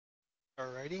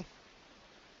Alrighty,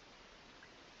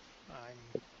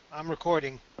 I'm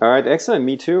recording. All right, excellent.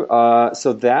 Me too.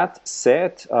 So that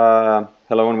said,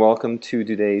 hello and welcome to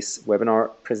today's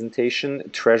webinar presentation,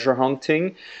 Treasure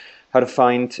Hunting, how to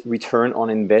find return on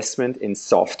investment in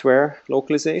software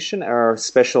localization. Our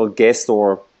special guest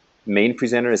or main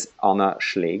presenter is Anna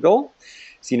Schlegel,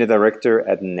 Senior Director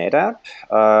at NetApp.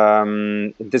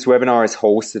 This webinar is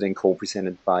hosted and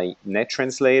co-presented by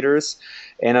Net-Translators.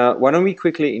 And why don't we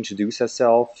quickly introduce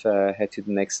ourselves? Head to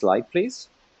the next slide, please.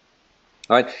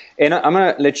 All right, Anna, I'm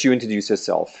going to let you introduce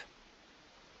yourself.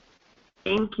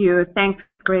 Thank you. Thanks,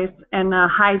 Chris. And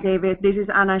hi, David. This is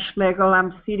Anna Schlegel.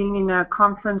 I'm sitting in a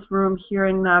conference room here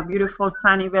in beautiful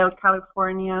Sunnyvale,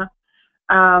 California.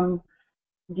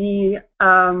 The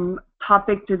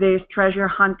topic today is treasure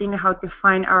hunting, how to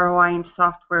find ROI in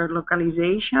software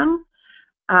localization,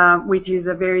 which is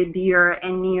a very dear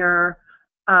and near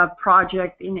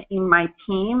project in my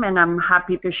team, and I'm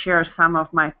happy to share some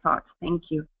of my thoughts. Thank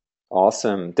you.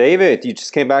 Awesome. David, you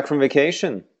just came back from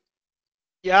vacation.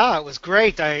 Yeah, it was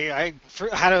great. I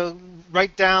had to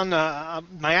write down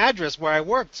my address where I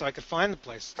worked so I could find the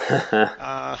place.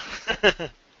 Uh,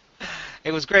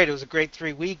 it was great. It was a great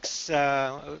 3 weeks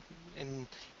in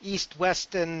east,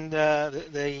 west, and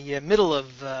the middle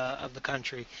of the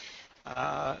country.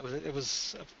 It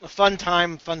was a fun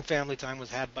time, fun family time was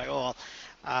had by all.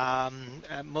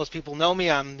 Most people know me.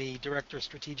 I'm the Director of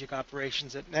Strategic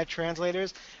Operations at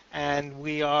Net-Translators, and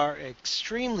we are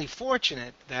extremely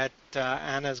fortunate that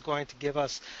Anna is going to give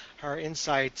us her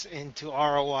insights into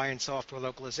ROI and software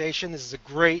localization. This is a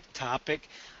great topic,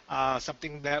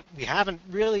 something that we haven't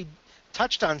really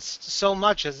touched on so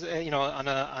much as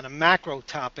on a macro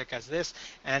topic as this,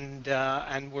 and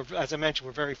we're, as I mentioned,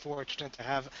 we're very fortunate to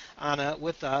have Anna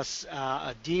with us,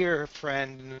 a dear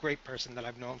friend and a great person that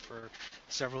I've known for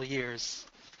several years.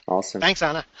 Awesome. Thanks,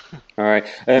 Anna. All right.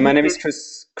 My name is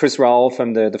Chris Ralph.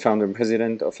 I'm the founder and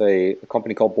president of a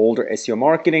company called Boulder SEO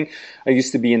Marketing. I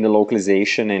used to be in the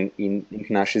localization and in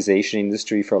internationalization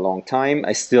industry for a long time.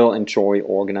 I still enjoy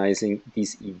organizing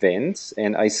these events.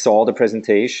 And I saw the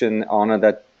presentation, Anna,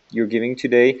 that you're giving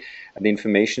today at the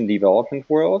Information Development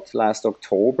World last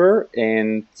October.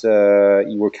 And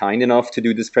you were kind enough to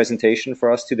do this presentation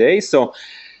for us today. So,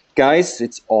 guys,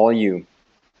 it's all you.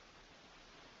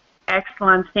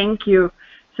 Excellent, thank you.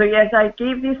 So yes, I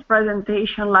gave this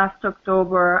presentation last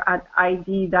October at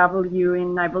IDW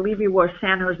in, I believe it was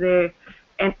San Jose,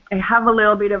 and I have a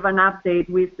little bit of an update.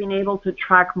 We've been able to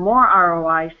track more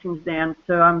ROI since then,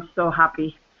 so I'm so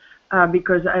happy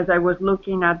because as I was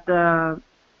looking at the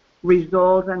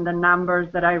results and the numbers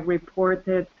that I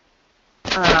reported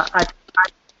at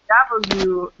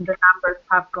IDW, the numbers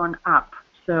have gone up.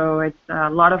 So it's a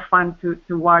lot of fun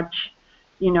to watch,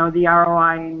 you know, the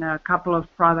ROI in a couple of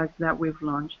products that we've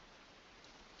launched.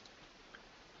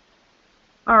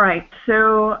 All right,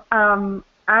 so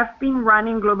I've been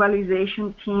running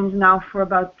globalization teams now for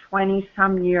about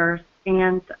 20-some years,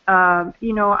 and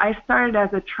you know, I started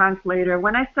as a translator.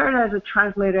 When I started as a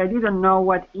translator, I didn't know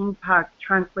what impact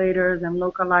translators and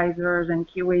localizers and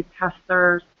QA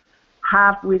testers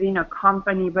have within a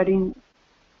company, but in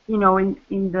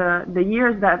the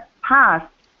years that passed,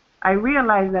 I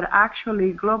realized that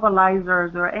actually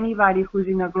globalizers or anybody who's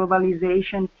in a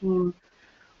globalization team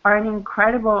are an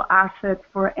incredible asset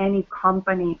for any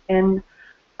company. And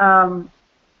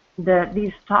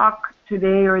this talk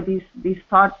today, or these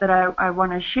thoughts that I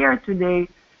want to share today,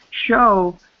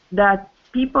 show that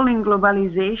people in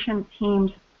globalization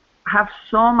teams have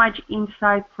so much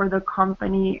insight for the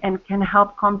company and can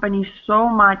help companies so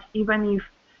much, even if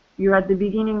you're at the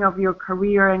beginning of your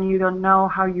career and you don't know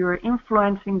how you're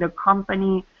influencing the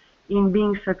company in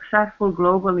being successful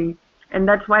globally. And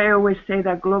that's why I always say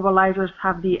that globalizers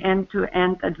have the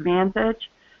end-to-end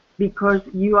advantage, because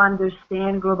you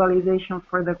understand globalization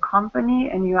for the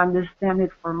company and you understand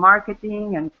it for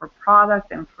marketing and for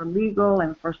product and for legal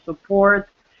and for support.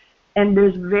 And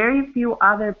there's very few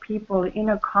other people in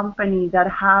a company that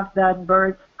have that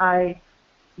bird's eye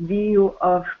view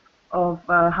of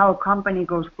how a company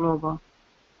goes global.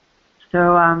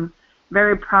 So I'm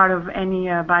very proud of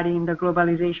anybody in the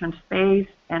globalization space,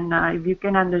 and if you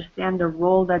can understand the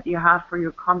role that you have for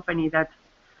your company, that's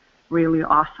really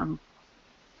awesome.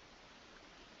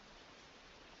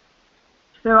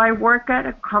 So I work at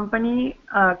a company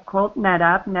called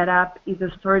NetApp. NetApp is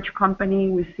a storage company.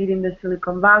 We sit in the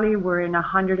Silicon Valley. We're in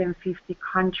 150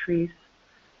 countries.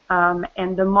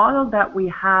 And the model that we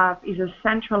have is a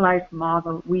centralized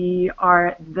model. We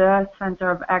are the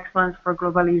center of excellence for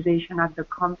globalization at the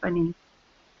company.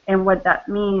 And what that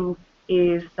means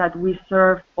is that we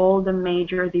serve all the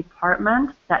major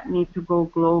departments that need to go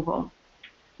global.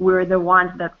 We're the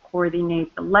ones that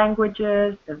coordinate the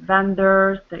languages, the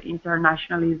vendors, the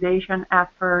internationalization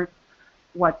efforts,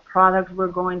 what products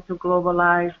we're going to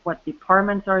globalize, what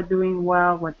departments are doing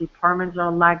well, what departments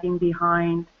are lagging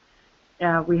behind.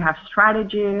 We have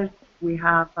strategists, we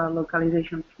have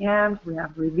localization PMs, we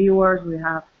have reviewers, we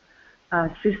have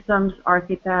systems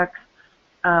architects,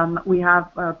 we have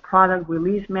product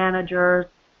release managers,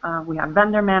 we have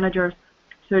vendor managers.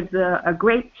 So it's a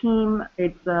great team.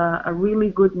 It's a really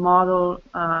good model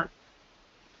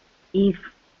if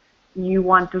you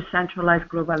want to centralize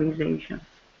globalization.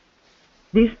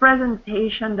 This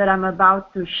presentation that I'm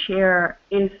about to share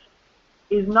is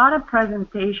not a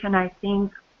presentation, I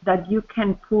think, that you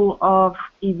can pull off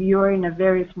if you're in a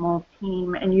very small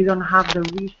team and you don't have the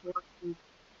resources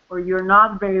or you're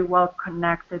not very well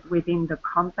connected within the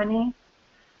company,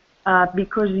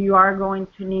 because you are going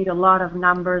to need a lot of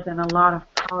numbers and a lot of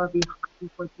power behind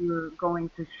what you're going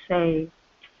to say.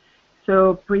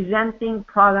 So presenting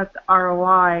product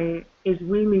ROI is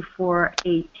really for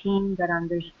a team that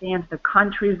understands the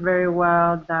countries very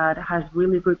well, that has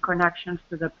really good connections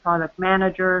to the product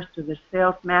managers, to the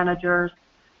sales managers,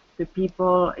 to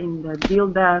people in the deal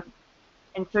desk.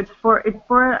 And so it's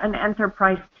for an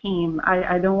enterprise team.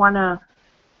 I don't want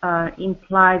to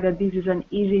imply that this is an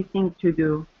easy thing to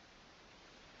do.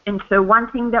 And so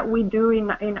one thing that we do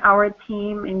in our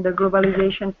team, in the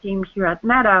globalization team here at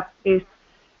NetApp, is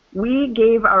we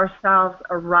gave ourselves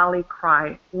a rally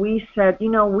cry. We said, you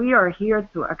know, we are here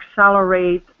to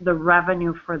accelerate the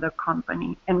revenue for the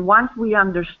company. And once we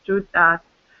understood that,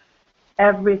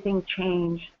 everything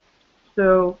changed.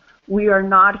 So we are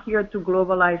not here to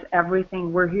globalize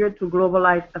everything. We're here to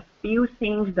globalize a few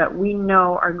things that we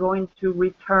know are going to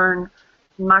return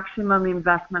maximum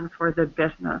investment for the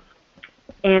business.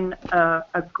 And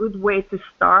a good way to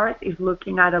start is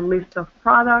looking at a list of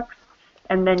products,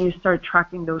 and then you start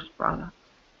tracking those products.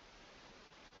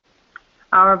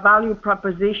 Our value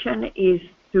proposition is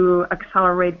to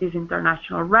accelerate this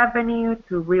international revenue,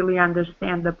 to really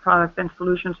understand the product and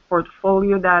solutions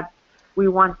portfolio that we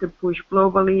want to push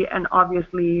globally, and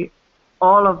obviously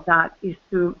all of that is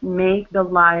to make the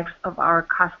lives of our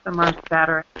customers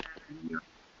better.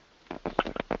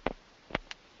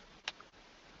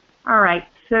 All right,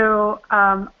 so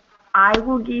I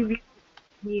will give you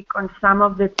a week on some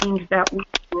of the things that we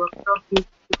do.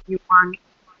 If you want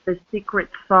the secret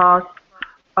sauce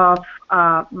of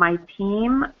my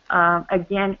team,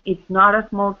 again, it's not a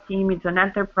small team, it's an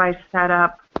enterprise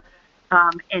setup,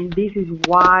 and this is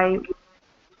why we do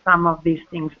some of these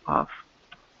things off.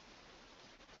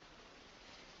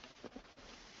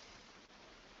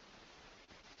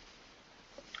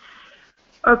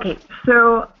 Okay,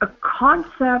 so a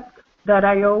concept that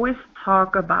I always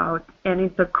talk about, and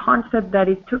it's a concept that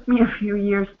it took me a few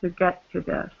years to get to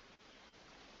this,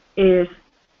 is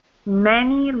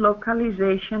many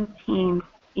localization teams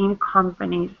in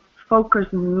companies focus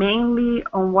mainly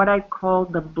on what I call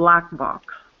the black box.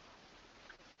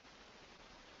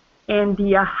 And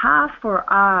the aha for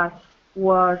us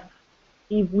was,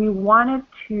 if we wanted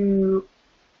to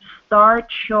start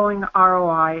showing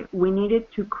ROI, we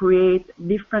needed to create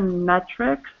different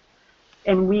metrics,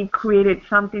 and we created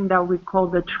something that we call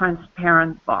the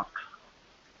transparent box.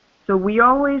 So we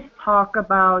always talk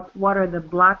about what are the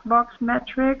black box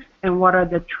metrics and what are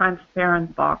the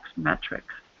transparent box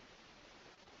metrics.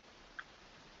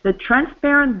 The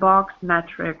transparent box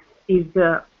metrics is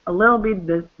a little bit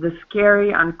the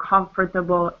scary,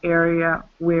 uncomfortable area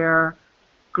where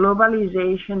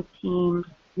globalization teams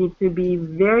need to be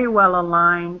very well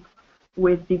aligned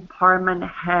with department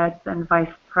heads and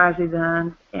vice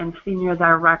presidents and senior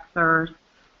directors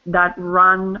that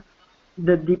run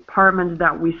the departments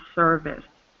that we service.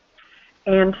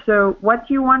 And so what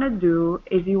you want to do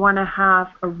is you want to have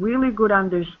a really good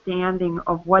understanding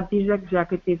of what these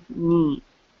executives need.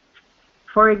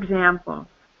 For example,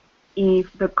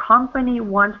 if the company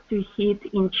wants to hit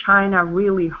in China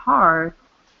really hard,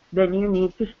 then you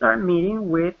need to start meeting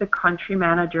with the country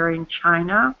manager in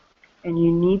China, and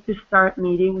you need to start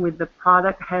meeting with the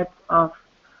product heads of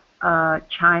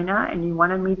China, and you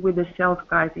want to meet with the sales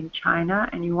guys in China,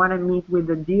 and you want to meet with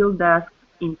the deal desk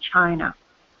in China.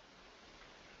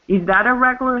 Is that a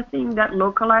regular thing that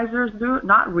localizers do?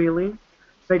 Not really.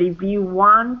 But if you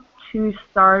want to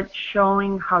start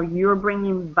showing how you're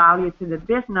bringing value to the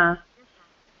business,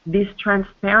 this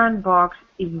transparent box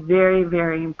is very,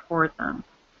 very important.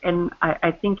 And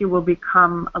I think it will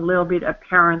become a little bit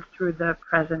apparent through the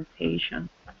presentation.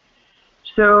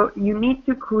 So you need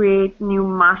to create new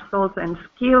muscles and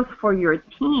skills for your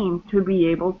team to be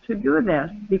able to do this,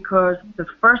 because the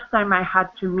first time I had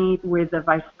to meet with the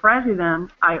vice president,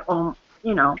 I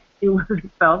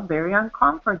it felt very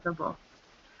uncomfortable.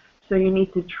 So you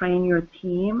need to train your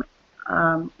team,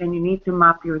 and you need to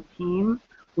map your team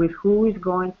with who is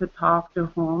going to talk to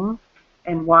whom,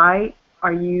 and why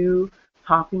are you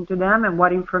talking to them, and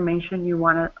what information you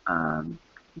want to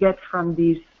get from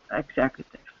these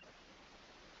executives.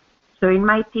 So in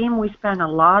my team, we spend a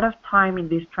lot of time in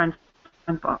this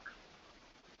transparent box.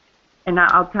 And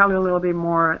I'll tell you a little bit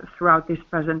more throughout this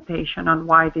presentation on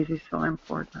why this is so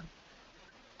important.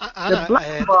 The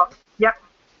black box, yep.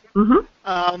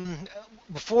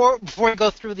 Before I go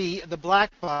through the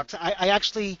black box, I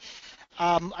actually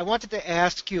I wanted to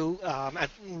ask you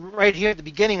right here at the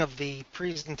beginning of the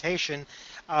presentation.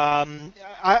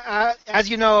 As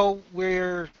you know,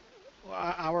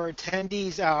 our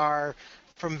attendees are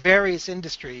from various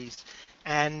industries,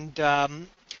 and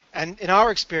in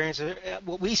our experience,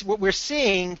 what we're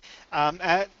seeing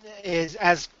is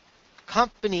as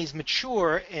companies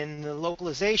mature in the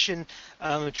localization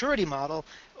maturity model,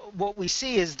 what we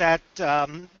see is that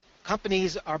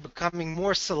companies are becoming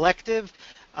more selective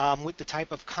with the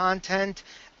type of content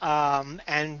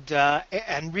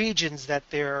and regions that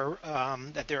they're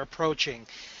approaching.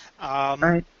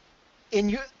 Right.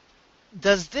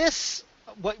 Does this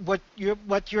what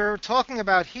you're talking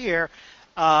about here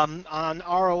on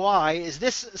ROI, is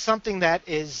this something that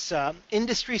is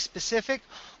industry specific,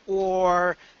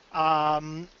 or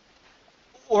can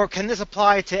this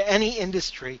apply to any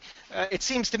industry? It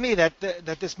seems to me that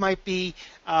this might be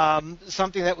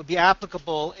something that would be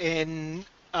applicable in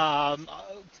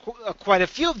quite a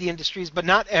few of the industries, but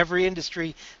not every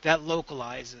industry that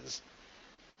localizes.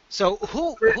 So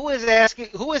who is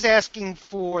asking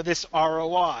for this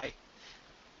ROI?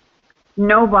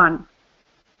 No one.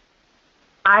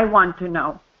 I want to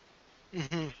know.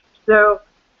 Mm-hmm. So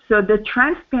the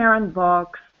transparent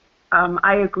box,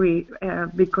 I agree,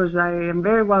 because I am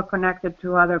very well connected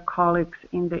to other colleagues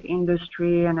in the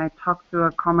industry, and I talk to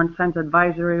a Common Sense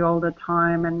Advisory all the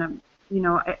time, and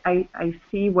I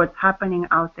see what's happening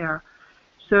out there.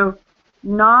 So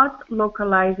not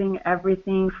localizing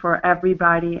everything for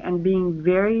everybody and being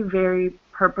very, very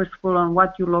purposeful on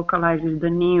what you localize is the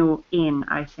new in,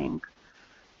 I think.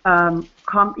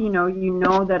 You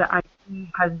know that IT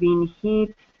has been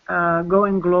hit.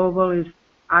 Going global is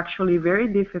actually very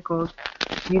difficult.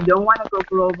 You don't want to go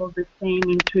global the same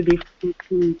into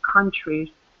these countries.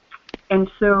 And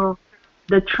so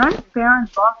the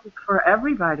transparent box is for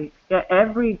everybody,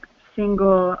 every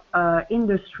single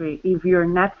industry. If you're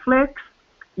Netflix,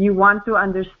 you want to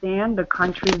understand the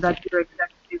countries that your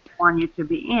executives want you to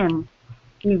be in.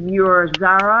 If you're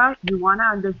Zara, you want to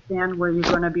understand where you're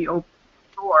going to be opening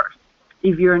stores.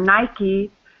 If you're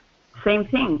Nike, same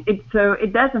thing. So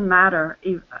it doesn't matter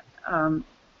if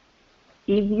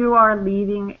you are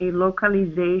leading a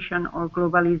localization or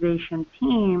globalization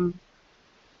team.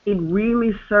 It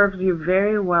really serves you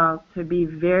very well to be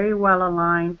very well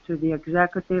aligned to the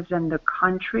executives and the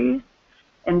countries.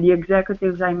 And the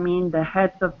executives, I mean the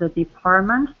heads of the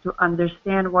departments, to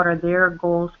understand what are their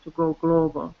goals to go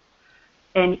global.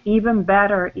 And even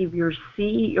better, if your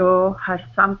CEO has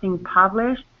something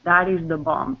published, that is the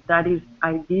bomb. That is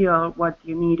ideal, what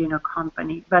you need in a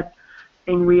company. But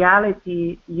in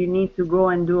reality, you need to go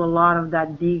and do a lot of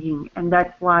that digging. And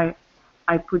that's why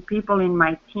I put people in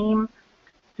my team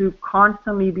to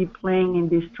constantly be playing in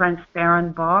this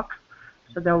transparent box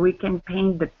so that we can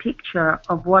paint the picture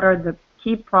of what are the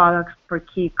key products for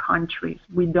key countries.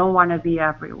 We don't want to be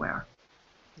everywhere.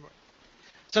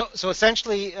 So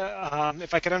essentially,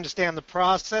 if I can understand the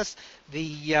process,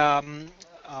 the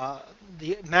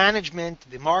management,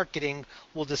 the marketing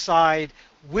will decide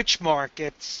which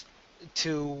markets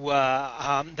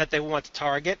that they want to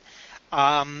target.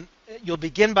 You'll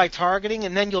begin by targeting,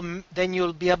 and then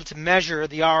you'll be able to measure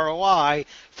the ROI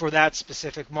for that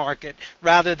specific market,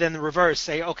 rather than the reverse.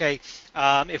 Say, okay,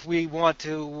 if we want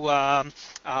to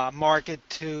market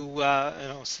to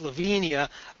Slovenia,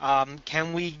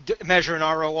 can we measure an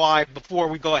ROI before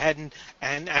we go ahead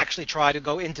and actually try to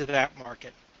go into that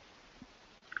market?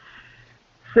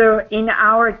 So in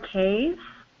our case,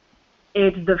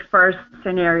 it's the first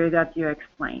scenario that you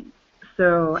explained.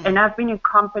 So, and I've been in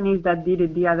companies that did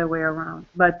it the other way around.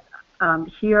 But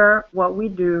here, what we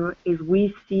do is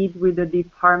we sit with the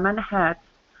department heads,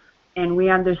 and we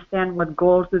understand what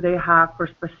goals do they have for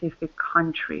specific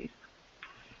countries.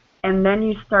 And then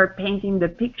you start painting the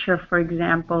picture, for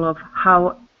example, of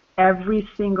how every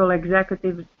single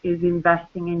executive is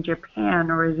investing in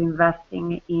Japan or is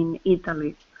investing in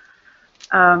Italy.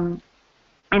 And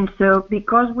so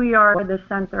because we are the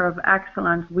center of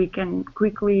excellence, we can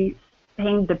quickly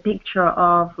paint the picture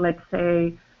of, let's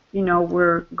say,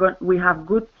 we have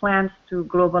good plans to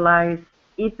globalize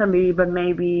Italy, but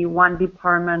maybe one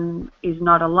department is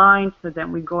not aligned, so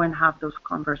then we go and have those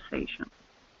conversations.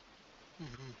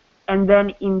 Mm-hmm. And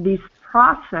then in this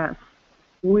process,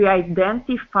 we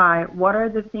identify what are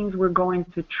the things we're going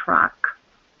to track.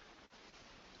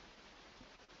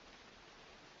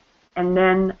 And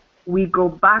then we go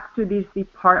back to these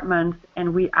departments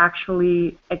and we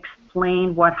actually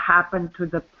explain what happened to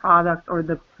the product or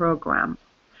the program.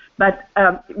 But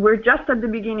we're just at the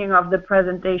beginning of the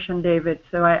presentation, David,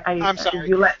 so I'm sorry. if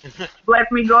you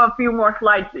let me go a few more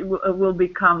slides, it will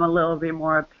become a little bit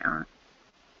more apparent.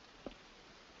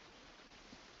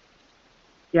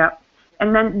 Yeah.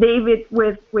 And then, David,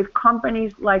 with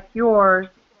companies like yours,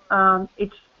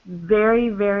 it's very,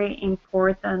 very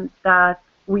important that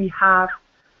we have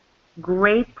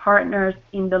great partners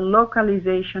in the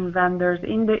localization vendors,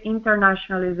 in the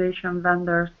internationalization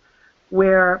vendors,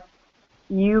 where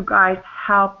you guys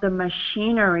help the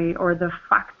machinery or the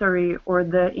factory or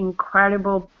the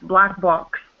incredible black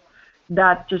box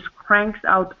that just cranks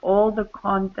out all the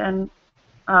content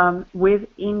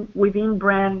within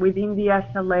brand, within the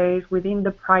SLAs, within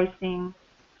the pricing,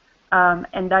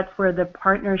 and that's where the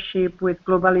partnership with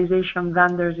globalization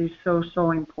vendors is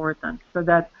so important, so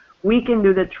that we can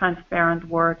do the transparent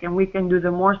work and we can do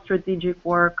the more strategic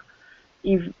work.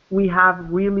 If we have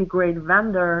really great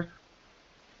vendors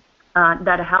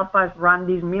that help us run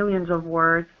these millions of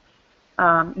words,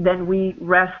 then we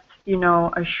rest,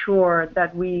 assured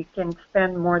that we can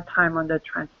spend more time on the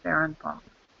transparent box.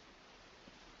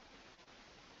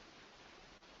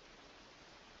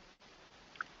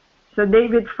 So,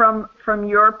 David, from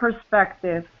your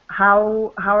perspective,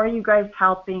 how are you guys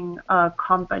helping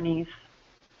companies?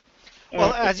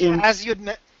 Well, as you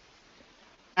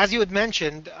had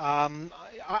mentioned,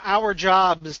 our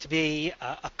job is to be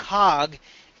a cog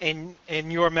in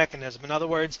your mechanism. In other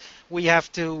words, we have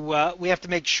to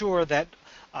make sure that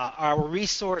our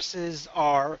resources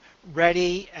are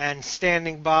ready and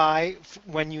standing by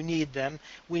when you need them.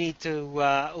 We need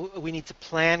to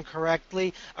plan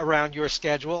correctly around your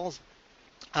schedules,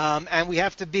 and we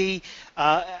have to be,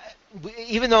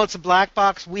 even though it's a black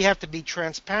box, we have to be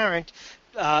transparent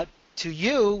to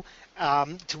you,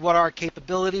 to what our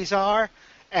capabilities are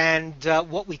and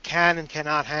what we can and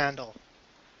cannot handle.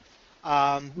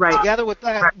 Right. Together with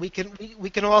that, we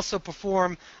can also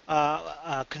perform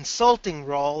a consulting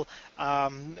role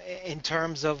in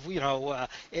terms of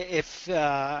if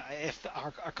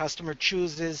our customer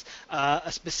chooses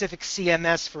a specific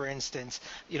CMS, for instance,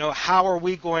 how are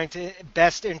we going to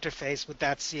best interface with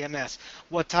that CMS?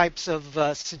 What types of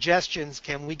suggestions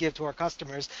can we give to our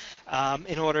customers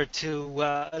in order to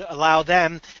allow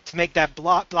them to make that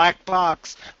black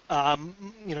box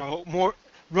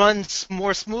runs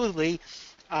more smoothly.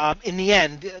 In the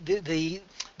end, the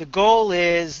goal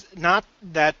is not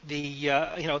that the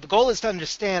goal is to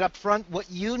understand up front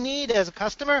what you need as a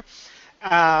customer,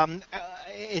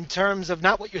 in terms of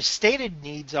not what your stated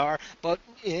needs are, but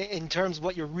in terms of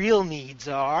what your real needs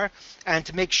are, and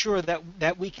to make sure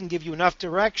that we can give you enough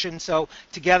direction so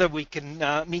together we can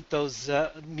meet those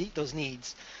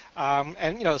needs.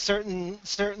 And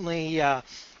certainly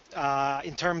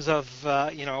in terms of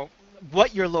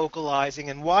what you're localizing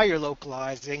and why you're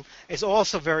localizing is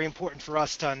also very important for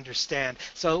us to understand.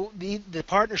 So the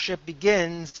partnership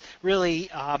begins really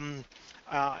at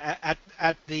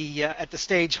the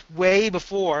stage way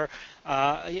before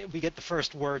we get the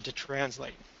first word to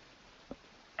translate.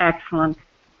 Excellent.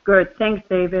 Good. Thanks,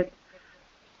 David.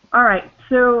 All right.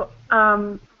 So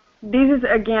this is,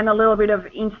 again, a little bit of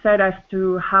insight as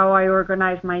to how I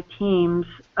organize my teams.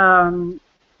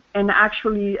 And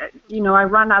actually, I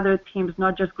run other teams,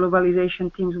 not just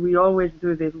globalization teams. We always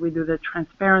do this. We do the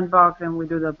transparent box and we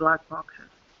do the black boxes.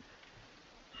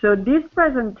 So this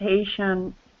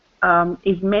presentation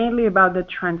is mainly about the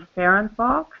transparent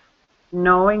box,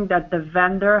 knowing that the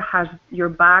vendor has your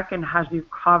back and has you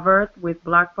covered with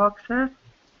black boxes.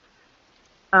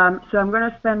 So I'm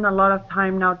going to spend a lot of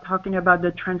time now talking about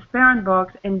the transparent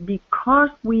box, and because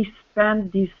we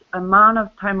spent this amount of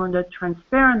time on the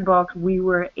transparent box, we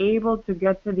were able to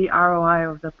get to the ROI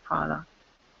of the product.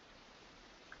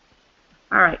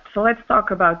 All right, so let's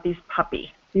talk about this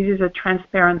puppy. This is a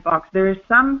transparent box. There are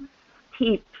some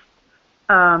tips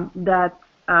that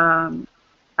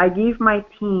I give my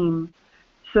team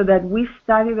so that we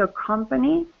study the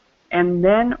company, and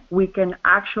then we can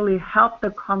actually help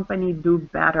the company do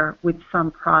better with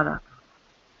some products.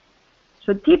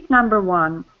 So tip number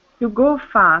one, to go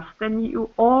fast, and you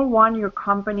all want your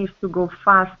companies to go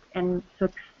fast and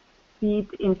succeed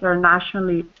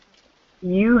internationally,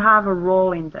 you have a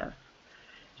role in this.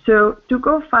 So to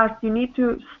go fast, you need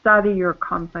to study your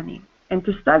company. And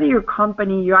to study your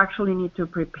company, you actually need to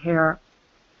prepare.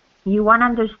 You want to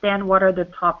understand what are the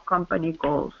top company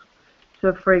goals.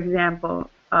 So for example,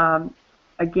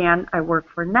 again, I work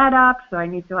for NetApp, so I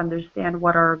need to understand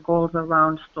what are our goals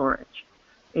around storage.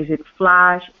 Is it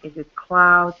flash? Is it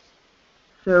cloud?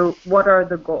 So what are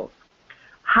the goals?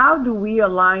 How do we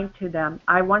align to them?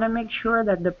 I want to make sure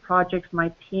that the projects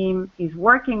my team is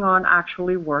working on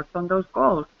actually work on those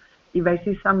goals. If I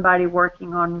see somebody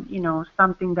working on,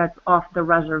 something that's off the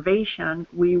reservation,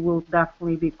 we will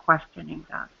definitely be questioning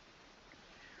that.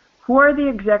 Who are the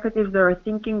executives that are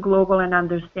thinking global and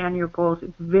understand your goals?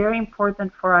 It's very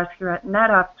important for us here at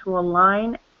NetApp to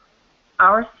align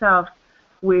ourselves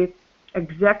with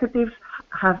executives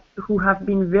who have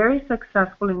been very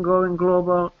successful in going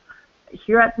global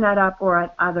here at NetApp or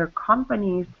at other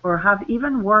companies, or have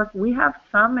even worked. We have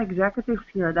some executives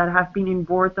here that have been in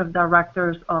boards of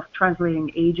directors of translating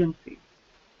agencies.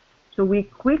 So we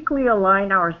quickly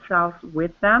align ourselves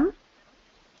with them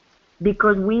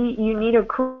because you need a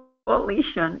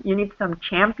coalition. You need some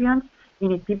champions. You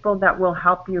need people that will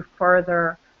help you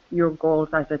further your goals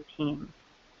as a team.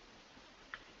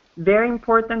 Very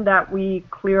important that we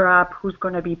clear up who's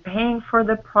going to be paying for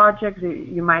the projects.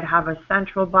 You might have a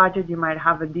central budget. You might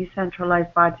have a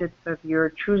decentralized budget. So if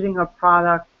you're choosing a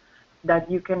product that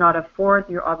you cannot afford,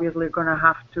 you're obviously going to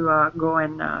have to go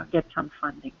and get some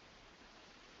funding.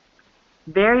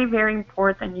 Very, very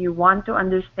important. You want to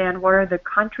understand what are the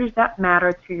countries that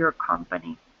matter to your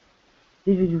company.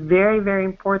 This is very, very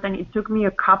important. It took me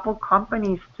a couple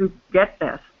companies to get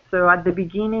this. So at the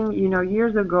beginning,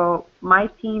 years ago, my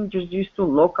team just used to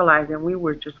localize, and we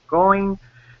were just going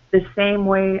the same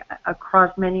way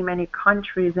across many, many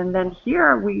countries. And then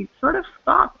here we sort of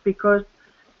stopped because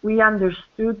we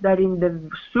understood that in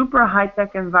the super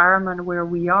high-tech environment where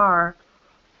we are,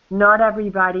 not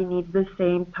everybody needs the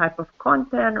same type of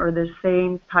content or the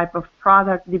same type of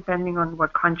product depending on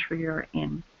what country you're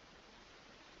in.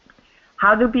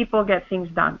 How do people get things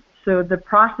done? So the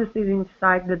processes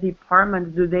inside the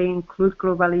departments, do they include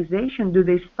globalization? Do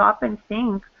they stop and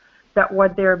think that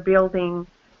what they're building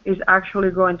is actually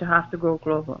going to have to go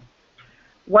global?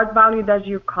 What value does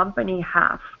your company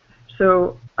have?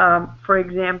 So, for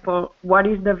example, what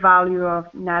is the value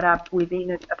of NetApp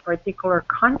within a particular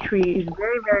country is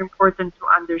very, very important to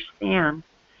understand.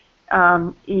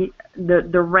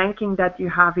 The ranking that you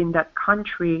have in that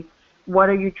country. What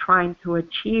are you trying to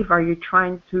achieve? Are you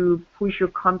trying to push your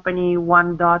company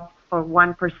 1 dot or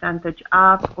 1%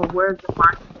 up, or where's the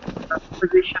market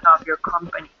position of your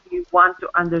company? You want to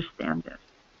understand this.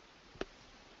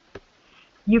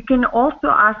 You can also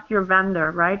ask your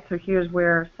vendor, right? So here's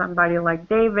where somebody like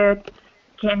David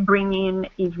can bring in,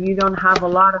 if you don't have a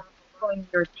lot of people in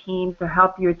your team to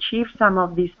help you achieve some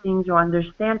of these things or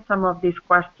understand some of these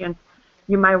questions,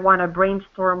 you might want to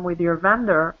brainstorm with your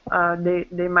vendor.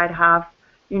 They might have,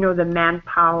 the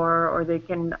manpower, or they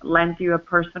can lend you a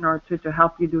person or two to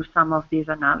help you do some of these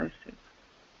analysis.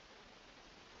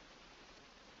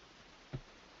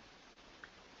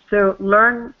 So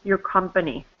learn your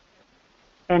company.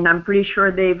 And I'm pretty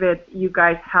sure, David, you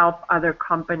guys help other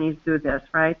companies do this,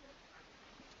 right?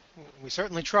 We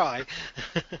certainly try.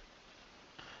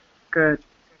 Good.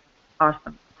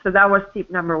 Awesome. So that was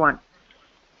tip number 1.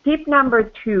 Tip number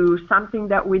 2, something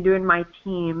that we do in my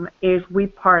team, is we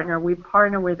partner. We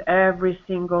partner with every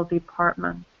single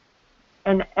department.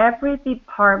 And every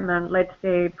department, let's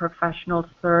say professional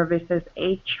services,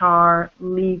 HR,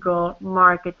 legal,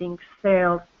 marketing,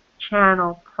 sales,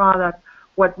 channel, product,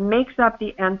 what makes up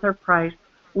the enterprise,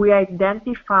 we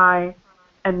identify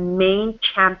a main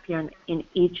champion in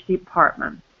each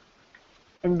department.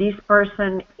 And this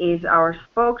person is our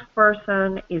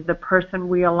spokesperson, is the person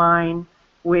we align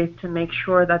with to make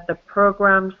sure that the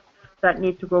programs that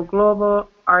need to go global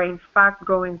are in fact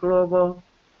going global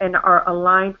and are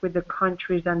aligned with the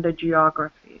countries and the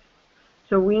geographies.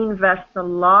 So we invest a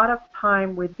lot of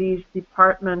time with these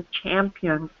department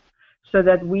champions so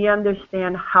that we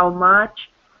understand how much,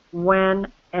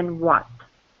 when, and what.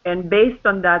 And based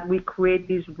on that, we create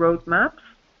these roadmaps.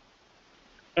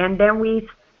 And then we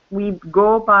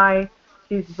go by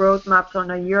these roadmaps on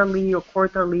a yearly or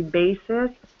quarterly basis,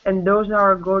 and those are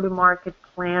our go-to-market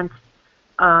plans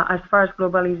as far as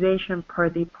globalization per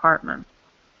department.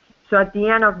 So at the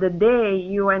end of the day,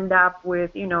 you end up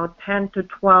with 10 to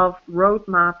 12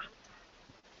 roadmaps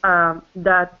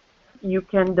that you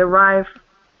can derive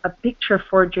a picture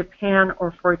for Japan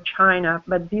or for China,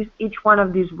 but each one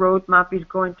of these roadmaps is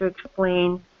going to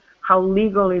explain how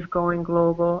legal is going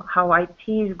global, how IT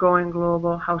is going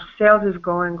global, how sales is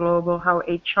going global, how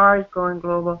HR is going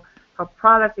global, how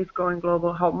product is going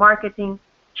global, how marketing,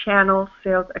 channels,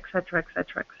 sales, etc.,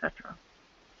 etc., etc.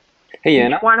 Hey, Each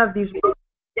Anna. one of these.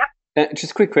 Yep.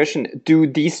 Just a quick question. Do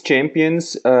these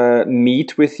champions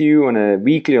meet with you on a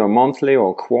weekly or monthly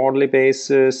or quarterly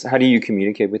basis? How do you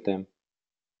communicate with them?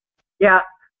 Yeah,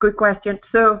 good question.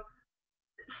 So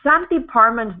some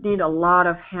departments need a lot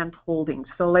of hand holding.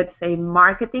 So let's say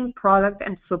marketing, product,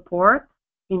 and support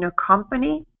in a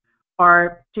company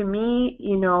are, to me,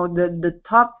 the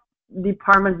top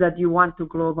departments that you want to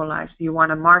globalize. You want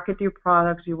to market your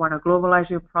products, you want to globalize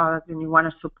your products, and you want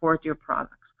to support your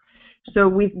products. So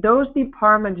with those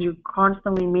departments, you're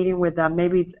constantly meeting with them.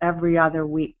 Maybe it's every other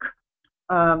week.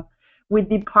 With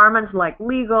departments like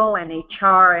legal and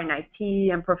HR and IT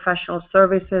and professional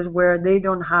services where they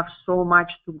don't have so much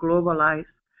to globalize,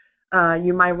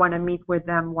 you might want to meet with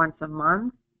them once a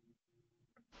month.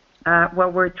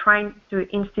 What we're trying to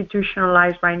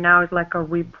institutionalize right now is like a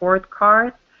report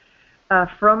card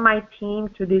from my team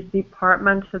to this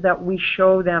department so that we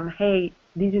show them, hey,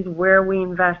 this is where we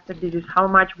invested, this is how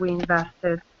much we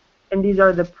invested, and these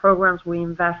are the programs we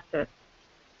invested.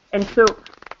 And so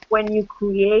when you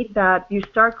create that, you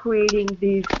start creating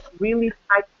this really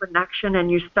tight connection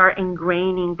and you start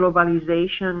ingraining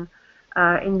globalization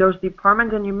in those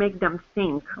departments and you make them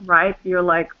think, right? You're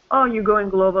like, oh, you're going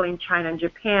global in China and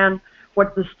Japan.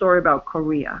 What's the story about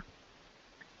Korea?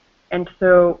 And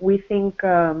so we think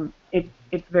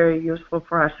it's very useful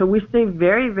for us. So we stay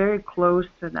very, very close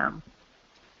to them.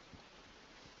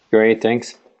 Great,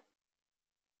 thanks.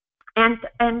 And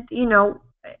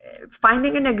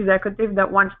finding an executive that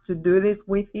wants to do this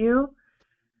with you,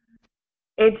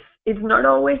 it's not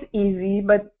always easy,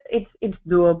 but it's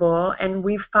doable. And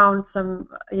we found some,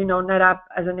 NetApp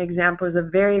as an example is a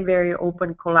very, very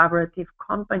open, collaborative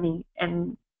company,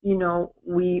 and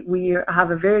we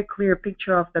have a very clear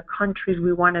picture of the countries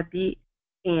we want to be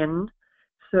in.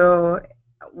 So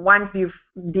once you've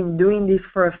been doing this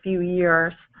for a few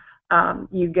years,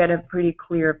 you get a pretty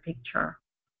clear picture.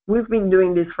 We've been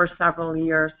doing this for several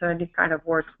years, and it kind of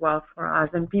works well for us.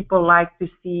 And people like to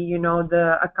see,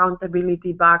 the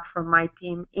accountability back from my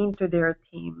team into their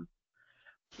team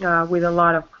with a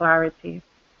lot of clarity.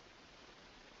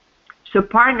 So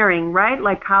partnering, right?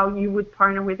 Like how you would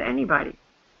partner with anybody.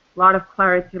 A lot of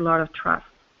clarity, a lot of trust.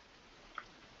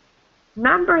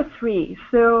 Number 3,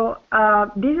 so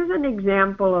this is an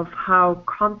example of how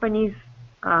companies,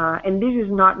 and this is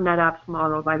not NetApp's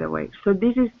model, by the way. So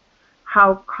this is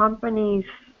how companies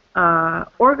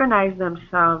organize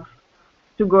themselves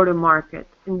to go to market.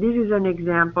 And this is an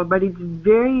example, but it's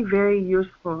very, very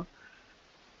useful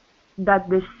that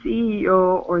the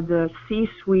CEO or the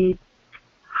C-suite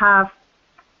have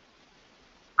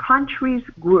countries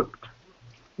grouped,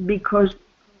 because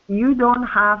you don't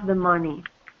have the money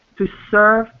to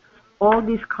serve all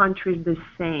these countries the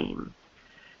same.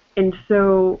 And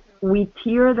so we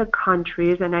tier the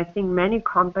countries, and I think many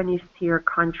companies tier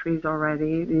countries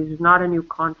already. This is not a new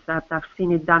concept. I've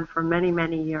seen it done for many,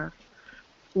 many years,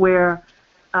 where,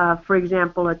 for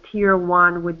example, a tier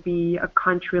 1 would be a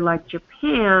country like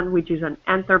Japan, which is an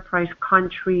enterprise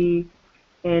country,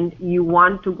 and you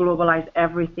want to globalize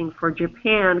everything for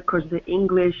Japan because the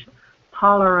English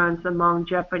tolerance among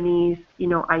Japanese,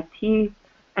 IT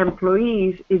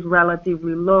employees is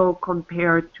relatively low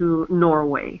compared to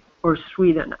Norway or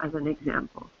Sweden, as an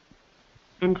example.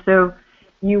 And so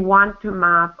you want to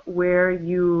map where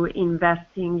you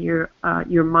investing your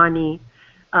money,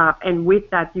 and with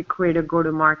that you create a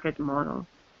go-to-market model.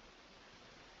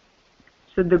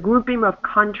 So the grouping of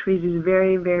countries is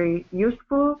very, very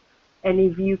useful, and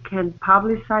if you can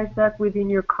publicize that within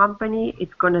your company,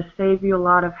 it's going to save you a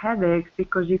lot of headaches,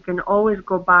 because you can always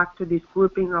go back to this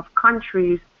grouping of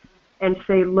countries and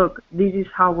say, look, this is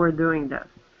how we're doing this,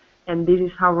 and this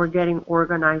is how we're getting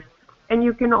organized. And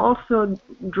you can also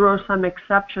draw some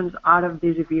exceptions out of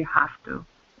this if you have to.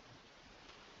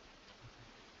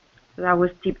 So that was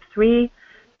tip 3.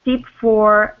 Tip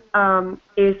 4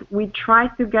 is we try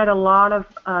to get a lot of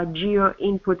geo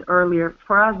input earlier.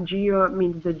 For us, geo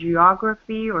means the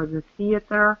geography or the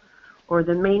theater or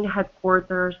the main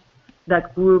headquarters,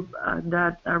 that group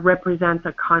that represents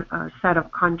a set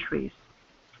of countries.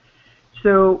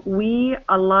 So we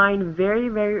align very,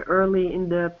 very early in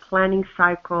the planning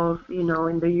cycles, in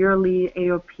the yearly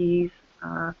AOPs,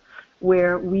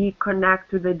 where we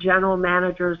connect to the general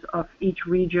managers of each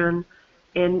region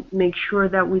and make sure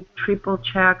that we triple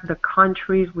check the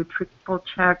countries, we triple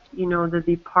check, the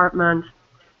departments.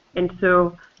 And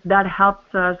so that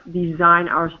helps us design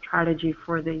our strategy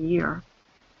for the year.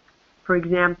 For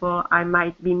example, I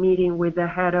might be meeting with the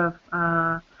head of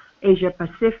Asia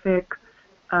Pacific,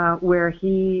 where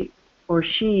he or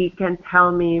she can tell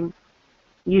me,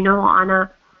 you know,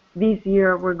 Anna, this year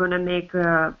we're going to make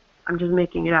I'm just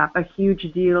making it up, a huge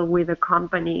deal with a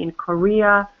company in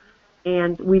Korea,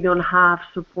 and we don't have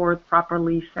support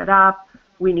properly set up.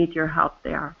 We need your help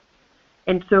there.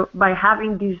 And so by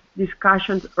having these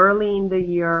discussions early in the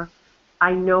year,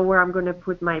 I know where I'm going to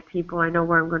put my people, I know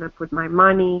where I'm going to put my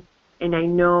money, and I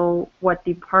know what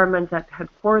departments at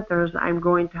headquarters I'm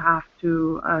going to have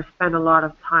to spend a lot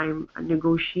of time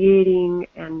negotiating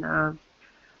and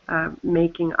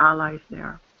making allies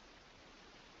there.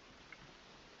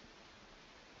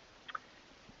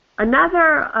 Another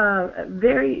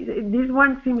this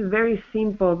one seems very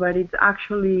simple, but it's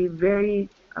actually very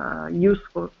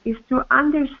useful, is to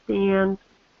understand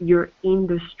your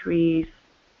industry's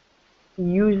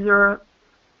user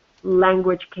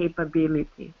language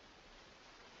capability.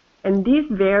 And this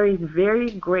varies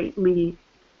very greatly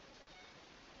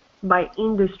by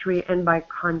industry and by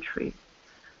country.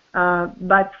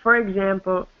 But for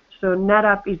example, so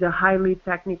NetApp is a highly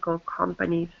technical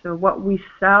company. So what we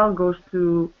sell goes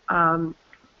to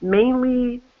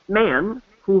mainly men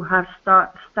who have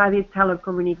studied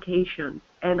telecommunications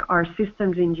and are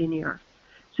systems engineers.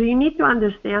 So you need to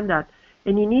understand that.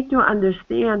 And you need to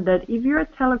understand that if you're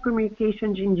a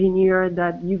telecommunications engineer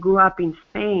that you grew up in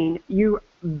Spain, you're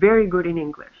very good in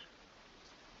English.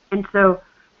 And so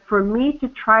for me to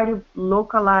try to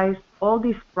localize all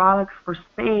these products for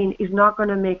Spain is not going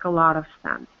to make a lot of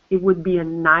sense. It would be a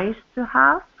nice to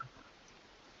have,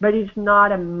 but it's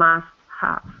not a must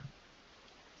have.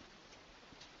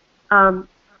 And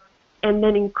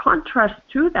then in contrast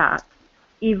to that,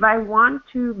 if I want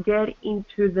to get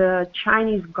into the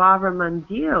Chinese government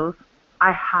deals,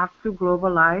 I have to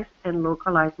globalize and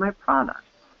localize my products.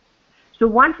 So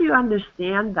once you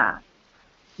understand that,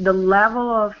 the level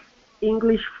of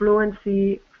English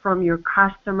fluency from your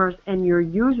customers and your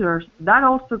users, that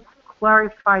also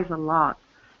clarifies a lot.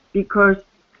 Because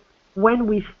when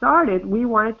we started, we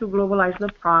wanted to globalize the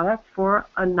product for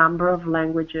a number of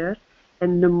languages.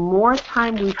 And the more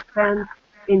time we spent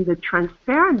in the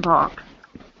transparent box,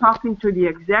 talking to the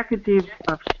executives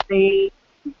of Spain,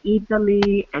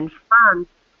 Italy, and France,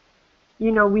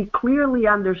 you know, we clearly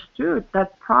understood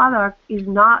that product is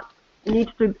not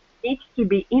needs to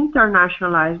be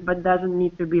internationalized, but doesn't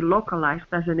need to be localized,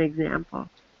 as an example.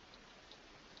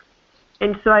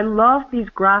 And so I love this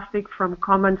graphic from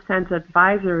Common Sense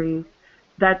Advisory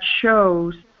that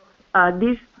shows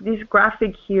this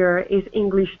graphic here is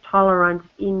English tolerance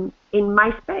in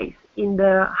my space, in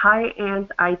the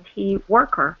high-end IT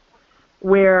worker,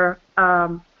 where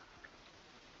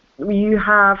you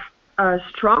have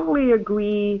strongly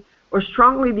agree or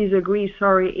strongly disagree,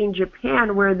 in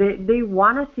Japan, where they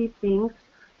want to see things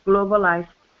globalized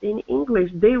in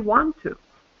English. They want to.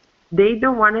 They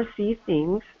don't want to see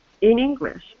things in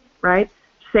English, right?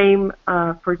 Same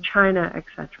for China,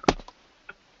 etc.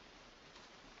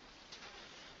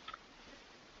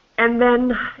 And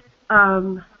then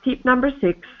tip number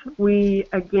 6,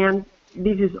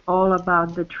 this is all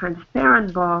about the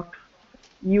transparent box.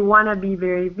 You want to be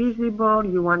very visible.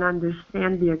 You want to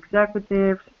understand the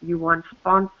executives. You want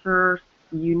sponsors.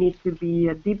 You need to be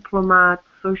a diplomat,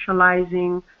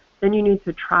 socializing. Then you need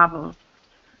to travel.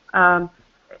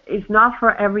 It's not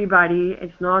for everybody.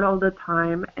 It's not all the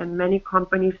time. And many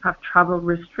companies have travel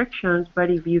restrictions.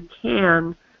 But if you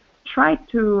can, try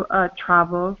to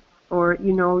travel, or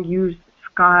use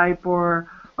Skype or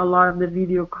a lot of the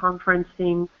video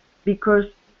conferencing, because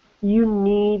you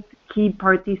need key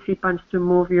participants to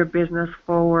move your business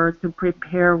forward, to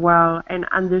prepare well and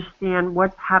understand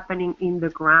what's happening in the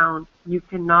ground. You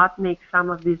cannot make some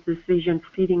of these decisions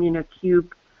sitting in a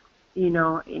cube, in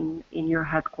your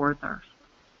headquarters.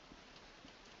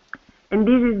 And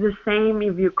this is the same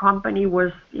if your company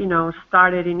was,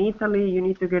 started in Italy. You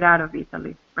need to get out of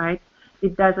Italy, right?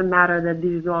 It doesn't matter that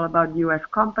this is all about U.S.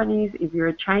 companies. If you're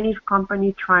a Chinese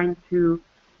company trying to,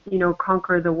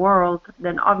 conquer the world,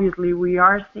 then obviously we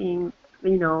are seeing,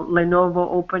 Lenovo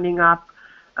opening up,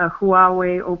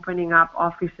 Huawei opening up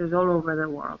offices all over the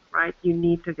world, right? You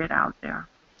need to get out there.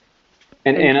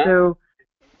 And Anna, so,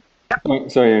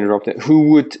 sorry to interrupt.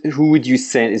 Who would you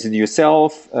send? Is it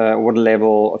yourself? What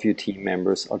level of your team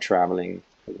members are traveling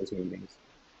for those meetings?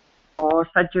 Oh,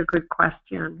 such a good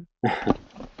question.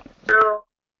 So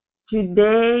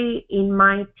today in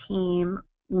my team,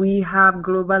 we have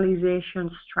globalization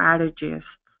strategists,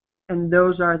 and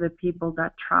those are the people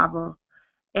that travel.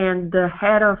 And the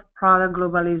head of product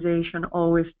globalization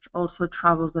always also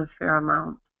travels a fair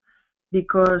amount,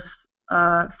 because,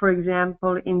 for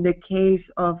example, in the case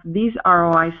of this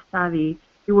ROI study,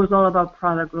 it was all about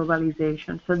product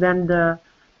globalization. So then the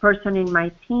person in my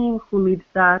team who leads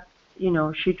that,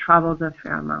 she travels a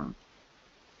fair amount.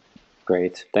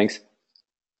 Great, thanks.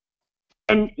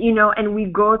 And and we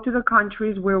go to the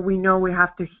countries where we know we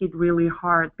have to hit really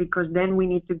hard, because then we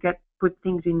need to put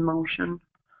things in motion.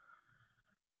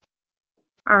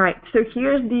 All right, so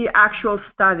here's the actual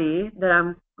study that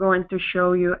I'm going to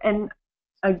show you. And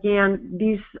again,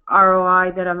 this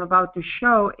ROI that I'm about to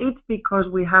show, it's because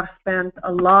we have spent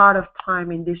a lot of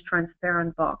time in this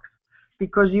transparent box,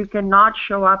 because you cannot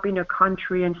show up in a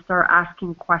country and start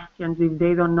asking questions if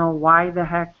they don't know why the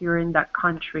heck you're in that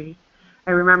country.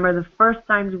 I remember the first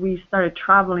times we started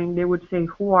traveling, they would say,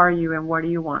 "Who are you and what do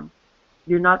you want?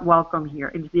 You're not welcome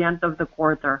here. It's the end of the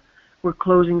quarter. We're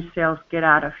closing sales. Get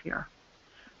out of here."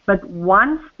 But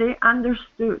once they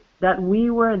understood that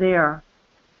we were there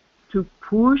to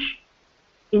push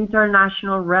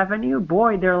international revenue,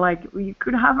 boy, they're like, "You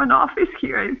could have an office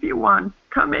here if you want.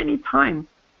 Come anytime."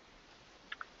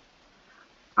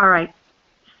 All right.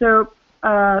 So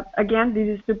again, this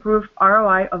is to prove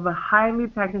ROI of a highly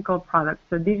technical product.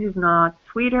 So this is not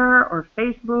Twitter or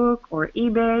Facebook or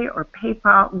eBay or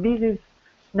PayPal. This is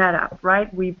NetApp,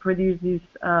 right? We produce this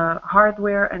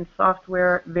hardware and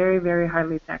software, very, very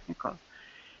highly technical.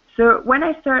 So when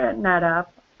I started at NetApp,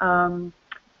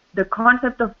 the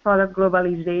concept of product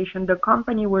globalization, the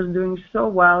company was doing so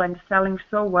well and selling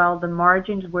so well, the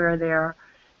margins were there,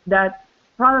 that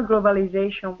product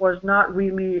globalization was not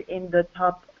really in the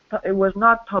top, it was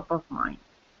not top of mind.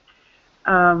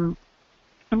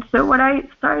 And so what I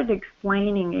started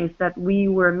explaining is that we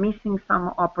were missing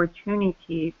some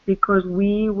opportunity because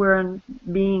we weren't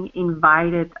being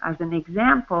invited as an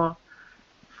example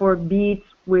for bids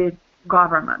with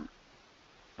government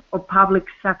or public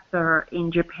sector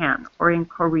in Japan or in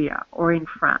Korea or in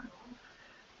France.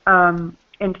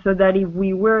 And so that if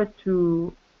we were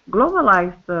to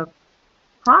globalize the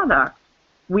product,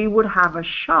 we would have a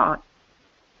shot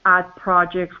at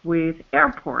projects with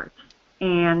airports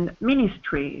and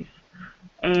ministries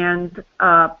and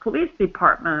police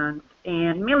departments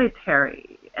and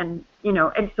military, and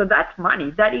and so that's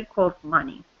money. That equals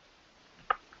money.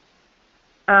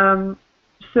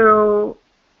 So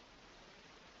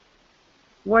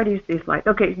what is this slide?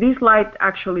 Okay, this slide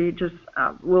actually just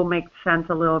will make sense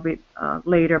a little bit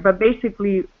later. But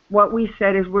basically, what we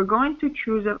said is we're going to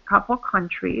choose a couple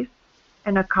countries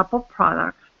and a couple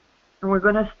products, and we're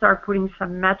going to start putting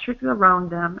some metrics around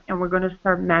them, and we're going to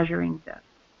start measuring them.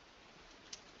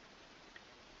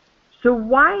 So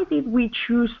why did we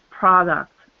choose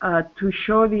product to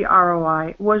show the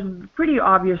ROI? It was pretty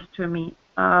obvious to me.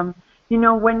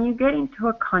 When you get into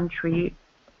a country,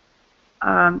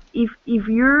 if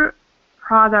your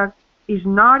product is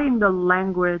not in the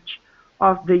language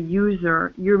of the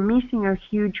user, you're missing a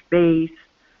huge base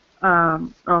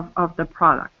of the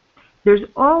product. There's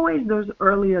always those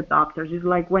early adopters. It's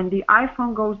like when the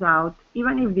iPhone goes out,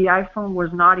 even if the iPhone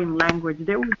was not in language,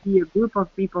 there would be a group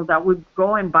of people that would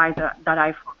go and buy that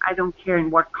iPhone. I don't care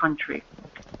in what country,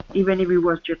 even if it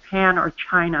was Japan or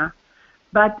China.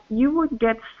 But you would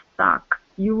get stuck.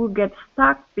 You would get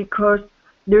stuck because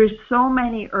there's so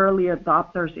many early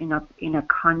adopters in a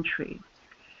country.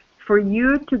 For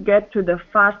you to get to the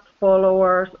fast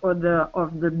followers or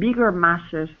the bigger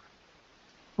masses,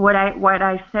 what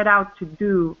I set out to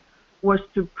do was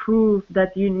to prove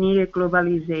that you needed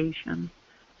globalization,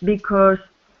 because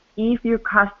if your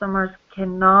customers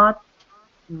cannot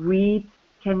read,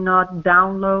 cannot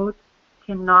download,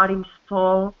 cannot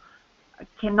install,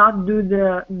 cannot do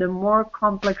the more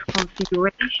complex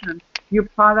configuration, your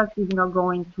product is not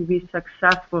going to be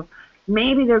successful.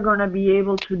 Maybe they're going to be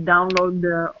able to download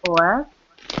the OS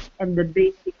and the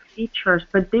basic features,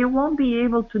 but they won't be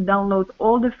able to download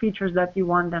all the features that you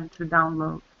want them to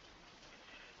download.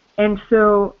 And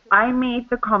so I made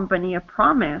the company a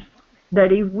promise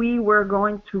that if we were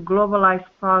going to globalize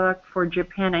product for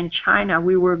Japan and China,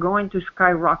 we were going to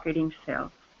skyrocket in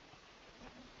sales.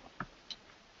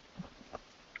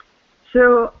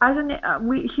 So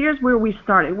here's where we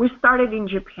started. We started in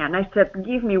Japan. I said,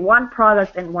 give me one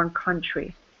product and one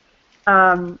country.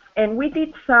 And we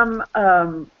did some,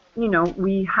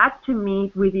 we had to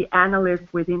meet with the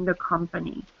analysts within the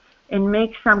company and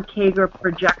make some CAGR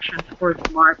projections for the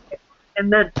market.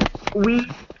 And then we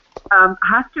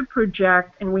had to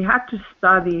project and we had to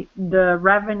study the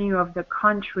revenue of the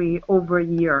country over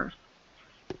years.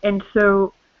 And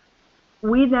so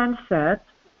we then said,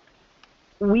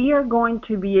 we are going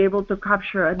to be able to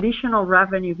capture additional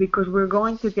revenue because we're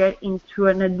going to get into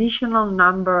an additional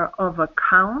number of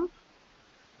accounts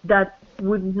that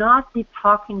would not be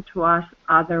talking to us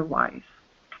otherwise.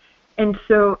 And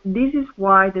so this is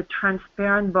why the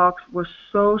transparent box was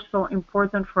so, so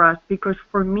important for us, because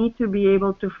for me to be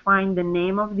able to find the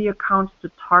name of the accounts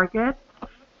to target,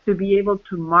 to be able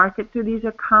to market to these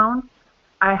accounts,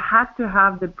 I had to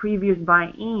have the previous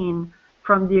buy-in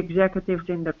from the executives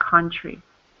in the country.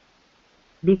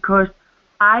 Because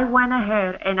I went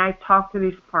ahead and I talked to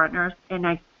these partners and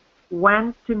I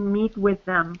went to meet with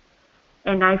them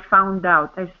and I found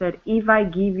out, I said, if I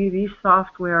give you this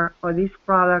software or these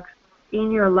products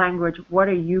in your language, what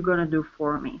are you going to do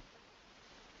for me?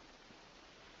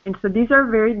 And so these are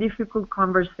very difficult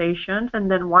conversations,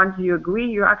 and then once you agree,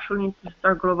 you actually need to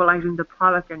start globalizing the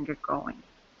product and get going.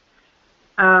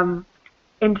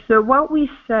 And so what we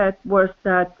said was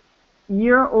that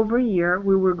year over year,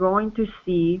 we were going to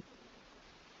see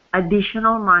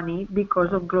additional money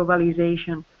because of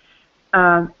globalization.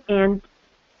 And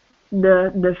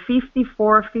the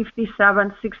 54,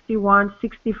 57, 61,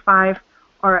 65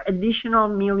 are additional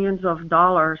millions of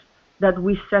dollars that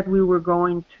we said we were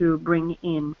going to bring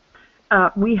in.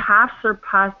 We have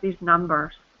surpassed these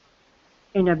numbers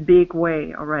in a big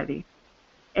way already.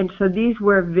 And so these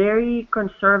were very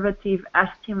conservative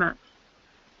estimates.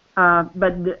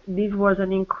 But this was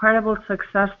an incredible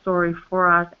success story for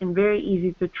us and very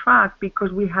easy to track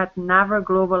because we had never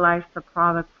globalized a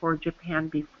product for Japan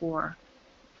before.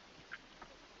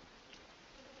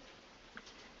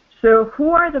 So who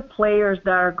are the players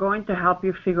that are going to help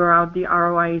you figure out the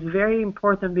ROI is very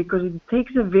important because it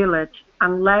takes a village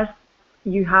unless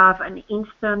you have an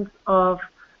instance of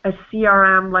a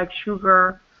CRM like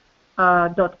Sugar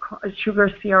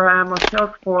CRM or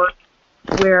Salesforce,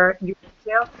 where your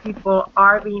salespeople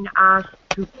are being asked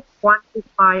to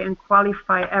quantify and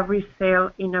qualify every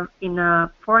sale in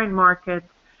a foreign market,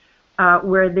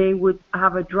 where they would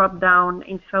have a drop down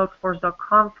in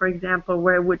Salesforce.com, for example,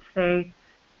 where it would say,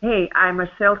 hey, I'm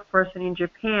a salesperson in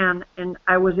Japan and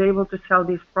I was able to sell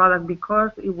this product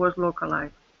because it was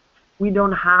localized. We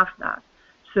don't have that.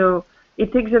 So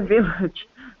it takes a village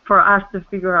for us to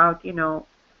figure out,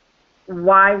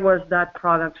 why was that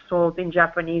product sold in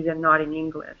Japanese and not in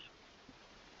English.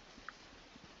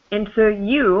 And so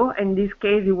you, in this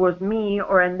case it was me,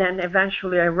 and then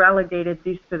eventually I relegated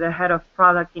this to the head of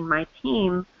product in my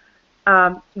team,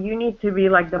 you need to be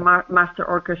like the master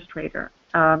orchestrator.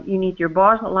 You need your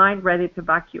boss aligned, ready to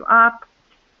back you up.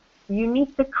 You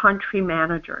need the country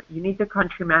manager. You need the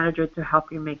country manager to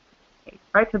help you make the case,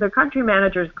 right? So the country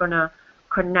manager is going to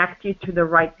connect you to the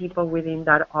right people within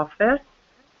that office.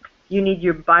 You need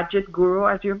your budget guru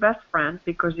as your best friend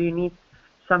because you need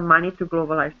some money to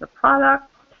globalize the product.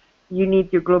 You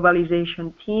need your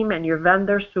globalization team and your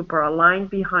vendors super aligned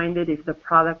behind it if the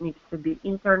product needs to be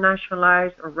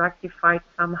internationalized or rectified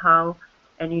somehow,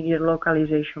 and you need a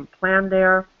localization plan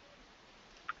there.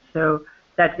 So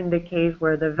that's in the case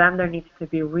where the vendor needs to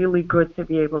be really good to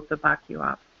be able to back you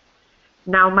up.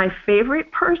 Now, my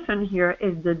favorite person here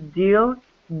is the deal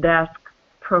desk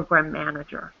program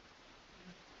manager.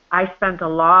 I spent a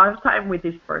lot of time with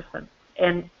this person,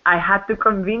 and I had to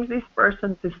convince this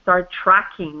person to start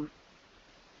tracking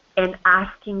and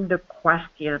asking the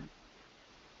question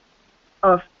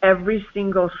of every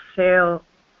single sale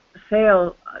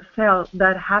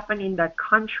that happened in that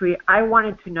country. I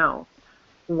wanted to know,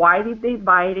 why did they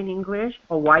buy it in English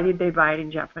or why did they buy it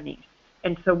in Japanese?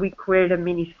 And so we created a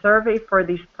mini survey for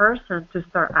this person to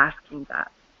start asking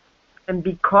that. And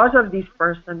because of this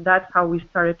person, that's how we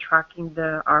started tracking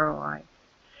the ROI.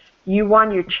 You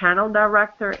want your channel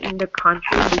director in the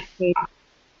country, in this case,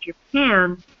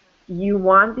 Japan, you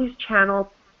want this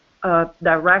channel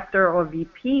director or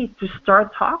VP to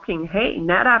start talking. Hey,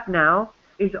 NetApp now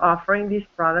is offering this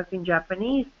product in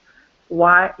Japanese.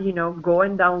 Why, go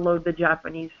and download the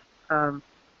Japanese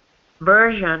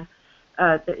version.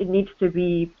 It needs to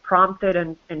be prompted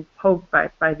and poked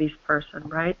by this person,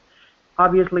 right?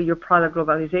 Obviously, your product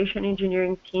globalization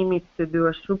engineering team needs to do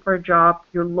a super job.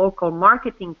 Your local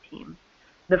marketing team.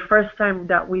 The first time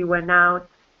that we went out,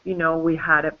 we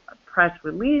had a press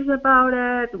release about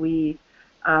it. We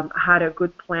had a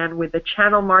good plan with the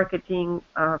channel marketing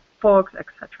folks,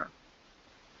 etc.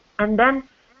 And then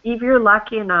if you're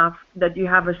lucky enough that you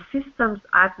have a systems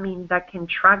admin that can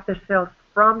track the sales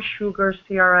from Sugar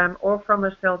CRM or from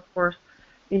a Salesforce,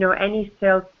 any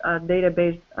sales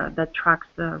database that tracks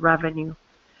the revenue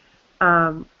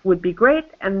would be great.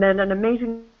 And then an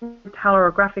amazing teller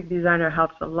or graphic designer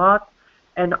helps a lot.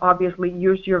 And obviously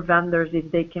use your vendors if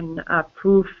they can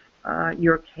prove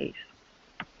your case.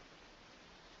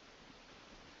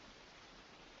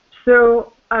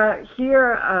 So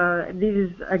here, this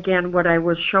is again what I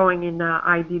was showing in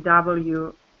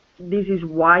IDW. This is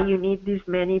why you need this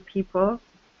many people.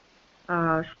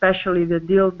 especially the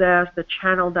deal desk, the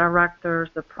channel directors,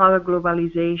 the product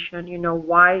globalization.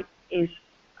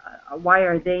 Why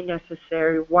are they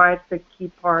necessary? Why is the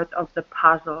key part of the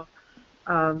puzzle?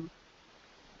 Um,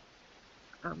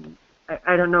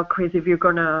 I don't know, Chris, if you're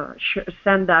gonna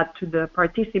send that to the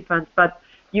participants, but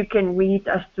you can read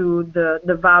as to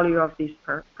the value of this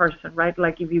person, right?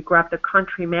 Like if you grab the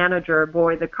country manager,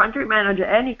 boy, the country manager,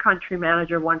 any country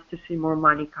manager wants to see more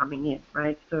money coming in,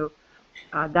 right? So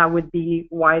that would be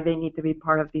why they need to be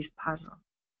part of this puzzle.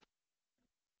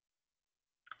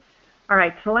 All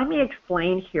right, so let me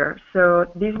explain here.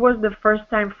 So this was the first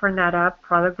time for NetApp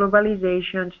product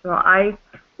globalization. So I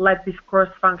led this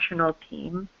cross-functional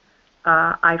team.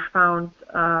 I found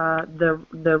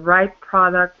the right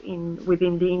product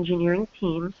within the engineering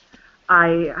team.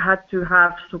 I had to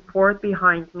have support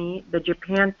behind me, the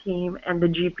Japan team, and the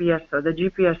GPSO. The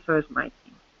GPSO is my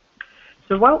team.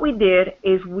 So what we did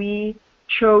is we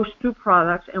chose two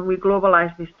products and we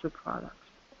globalized these two products.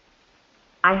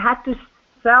 I had to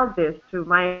sell this to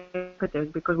my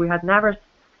executives because we had never,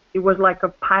 it was like a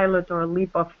pilot or a leap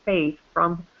of faith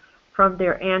from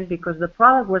their end because the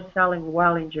product was selling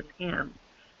well in Japan.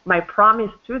 My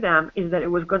promise to them is that it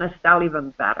was going to sell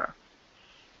even better.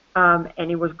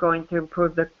 And it was going to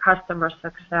improve the customer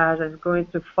success and going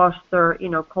to foster,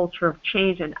 culture of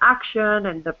change and action,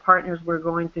 and the partners were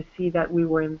going to see that we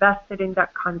were invested in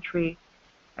that country,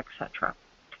 etc.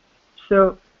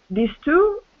 So these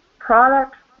two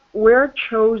products were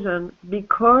chosen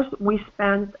because we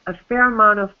spent a fair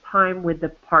amount of time with the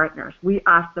partners. We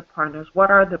asked the partners, what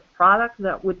are the products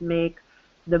that would make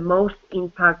the most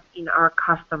impact in our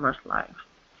customers' lives?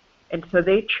 And so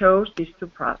they chose these two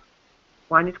products.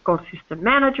 One is called System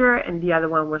Manager, and the other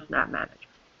one was Net Manager.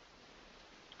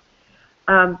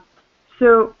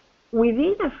 So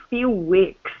within a few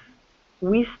weeks,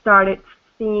 we started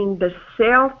seeing the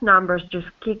sales numbers just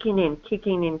kicking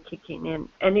in.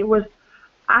 And it was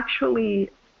actually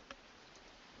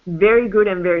very good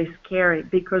and very scary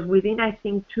because within, I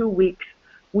think, 2 weeks,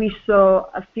 we saw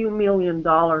a few $1 million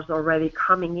already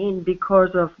coming in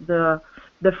because of the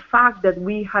fact that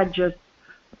we had just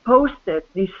posted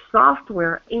this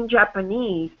software in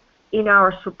Japanese in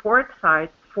our support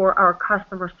site for our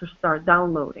customers to start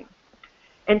downloading.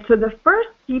 And so the first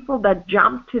people that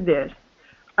jumped to this,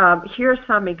 here are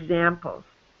some examples,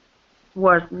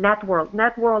 was Networld.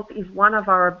 Networld is one of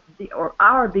our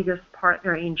biggest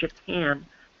partner in Japan,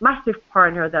 massive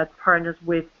partner that partners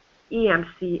with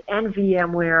EMC and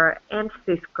VMware and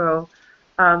Cisco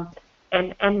and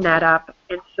NetApp.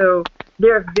 And so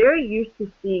they're very used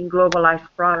to seeing globalized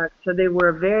products, so they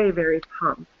were very, very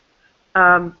pumped.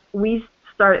 We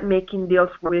started making deals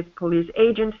with police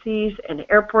agencies and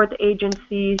airport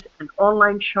agencies and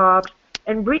online shops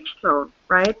and Bridgestone,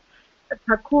 right?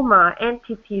 Takuma,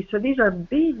 NTT, so these are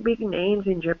big names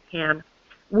in Japan.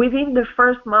 Within the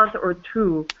first month or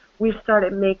two, we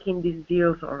started making these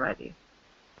deals already.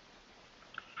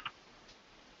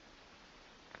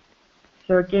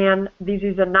 So again, this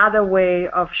is another way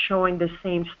of showing the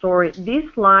same story. This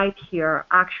slide here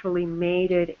actually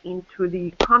made it into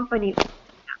the company in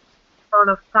front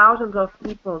of thousands of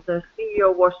people. The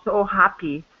CEO was so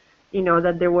happy,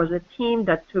 that there was a team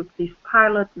that took this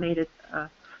pilot, made it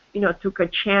took a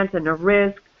chance and a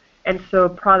risk, and so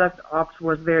product ops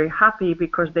was very happy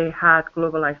because they had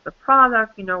globalized the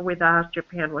product, with us.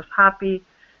 Japan was happy,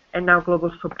 and now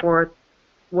global support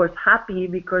was happy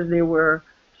because they were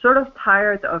sort of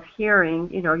tired of hearing,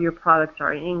 your products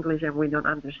are in English and we don't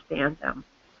understand them.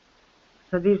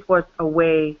 So this was a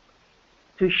way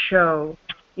to show,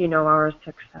 our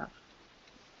success.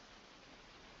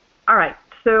 All right,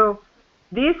 so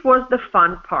this was the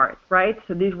fun part, right?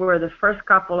 So these were the first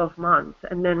couple of months.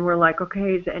 And then we're like,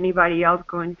 okay, is anybody else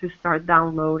going to start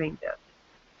downloading this?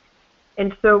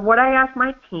 And so what I asked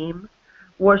my team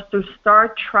was to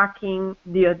start tracking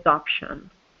the adoption.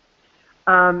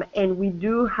 And we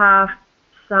do have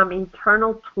some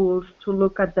internal tools to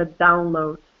look at the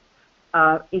downloads.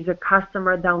 Is a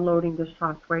customer downloading the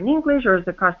software in English, or is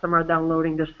the customer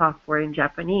downloading the software in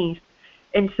Japanese?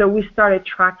 And so we started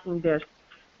tracking this.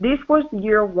 This was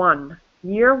year one.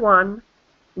 Year one,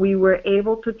 we were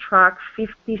able to track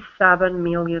 $57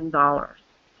 million.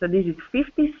 So this is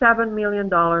 $57 million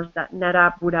that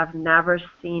NetApp would have never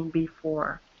seen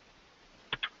before.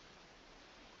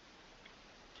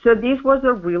 So this was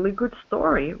a really good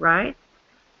story, right?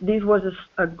 This was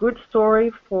a good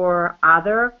story for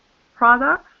other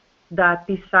products that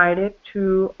decided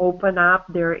to open up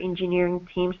their engineering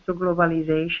teams to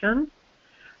globalization.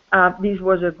 This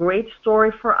was a great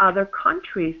story for other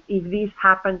countries. If this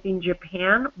happened in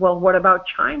Japan, well, what about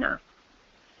China?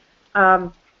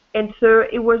 And so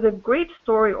it was a great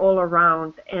story all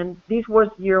around. And this was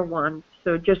year one.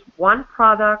 So just one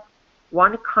product,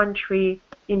 one country,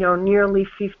 nearly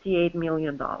 $58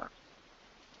 million.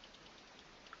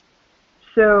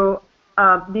 So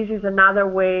this is another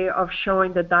way of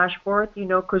showing the dashboard,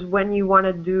 because when you want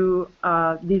to do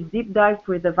these deep dives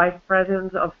with the vice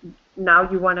presidents of now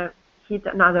you want to hit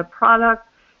another product,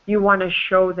 you want to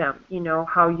show them,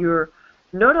 how you're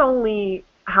not only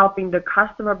helping the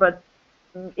customer, but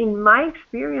in my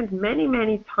experience, many,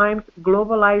 many times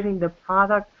globalizing the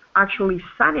product actually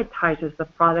sanitizes the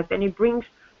product and it brings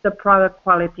the product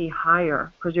quality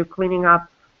higher because you're cleaning up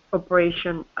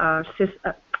operation,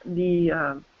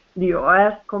 the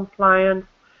OS compliance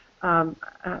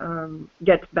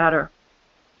gets better.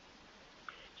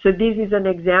 So this is an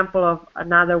example of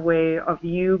another way of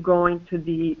you going to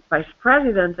the vice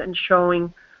presidents and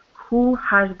showing who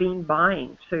has been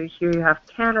buying. So here you have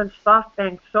Canon,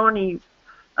 SoftBank, Sony.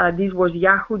 This was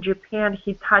Yahoo Japan,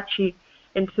 Hitachi.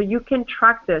 And so you can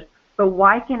track this. But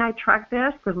why can I track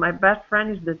this? Because my best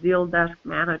friend is the deal desk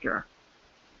manager.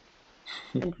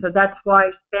 And so that's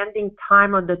why spending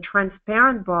time on the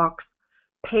transparent box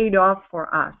paid off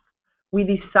for us. We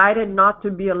decided not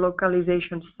to be a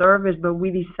localization service, but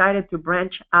we decided to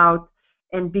branch out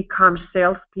and become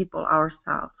salespeople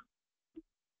ourselves.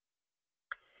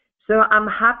 So I'm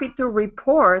happy to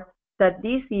report that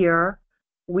this year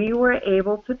we were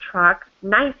able to track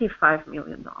 $95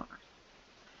 million.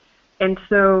 And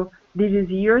so this is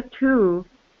year two,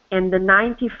 and the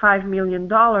 $95 million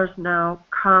now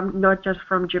come not just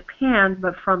from Japan,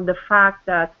 but from the fact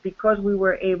that because we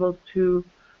were able to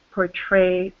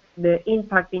portray the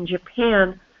impact in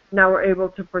Japan, now we're able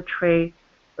to portray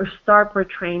or start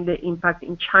portraying the impact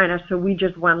in China. So we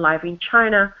just went live in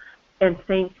China, and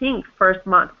same thing, first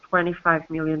month, $25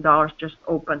 million just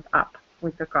opened up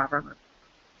with the government.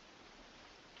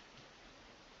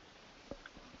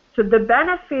 So the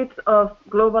benefits of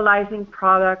globalizing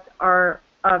product are,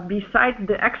 besides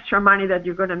the extra money that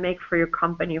you're going to make for your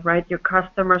company, right? Your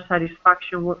customer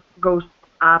satisfaction goes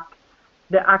up,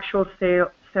 the actual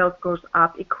sales goes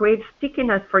up. It creates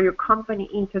stickiness for your company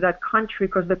into that country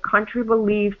because the country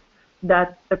believes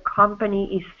that the company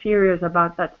is serious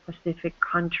about that specific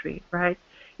country, right?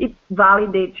 It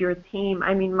validates your team.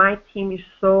 I mean, my team is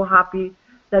so happy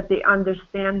that they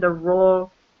understand the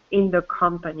role in the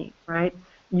company, right?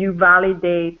 You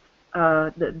validate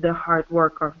the hard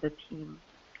work of the team.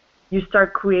 You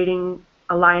start creating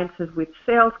alliances with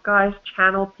sales guys,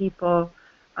 channel people,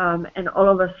 and all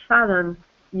of a sudden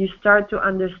you start to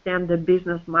understand the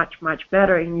business much, much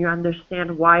better, and you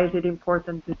understand why is it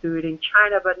important to do it in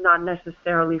China, but not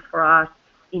necessarily for us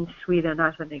in Sweden,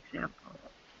 as an example.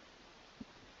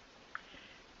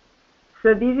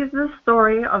 So this is the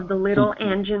story of the little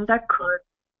engine that could.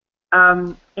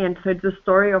 And so it's a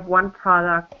story of one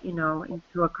product,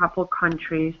 into a couple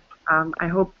countries. I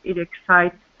hope it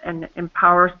excites and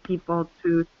empowers people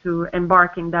to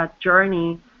embark in that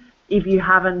journey if you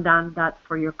haven't done that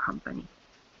for your company.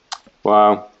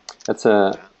 Wow, that's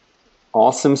a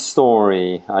awesome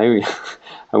story. I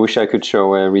wish I could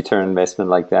show a return investment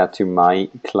like that to my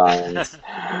clients.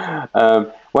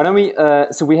 Why don't we?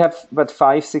 So we have about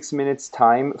 5-6 minutes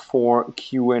time for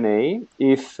Q&A.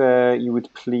 If you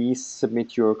would please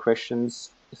submit your questions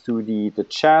through the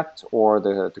chat or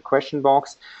the question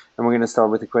box, and we're going to start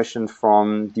with a question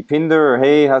from Deepinder.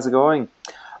 Hey, how's it going?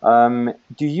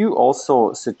 Do you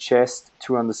also suggest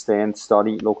to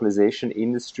study localization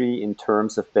industry in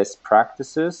terms of best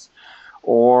practices?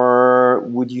 Or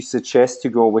would you suggest to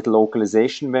go with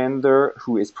localization vendor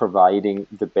who is providing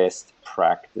the best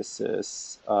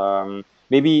practices?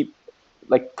 Maybe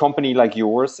like company like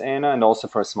yours, Anna, and also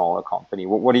for a smaller company.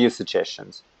 What are your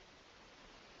suggestions?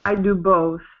 I do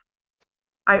both.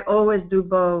 I always do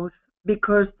both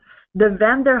because the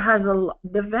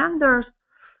vendors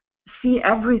see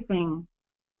everything.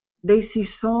 They see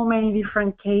so many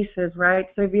different cases, right?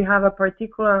 So if you have a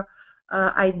particular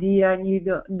idea and you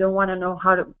don't want to know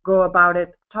how to go about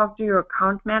it, talk to your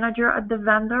account manager at the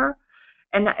vendor.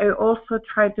 And I also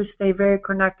try to stay very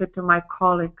connected to my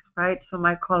colleagues, right? So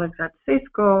my colleagues at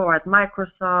Cisco or at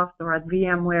Microsoft or at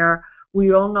VMware,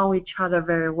 we all know each other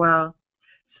very well.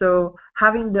 So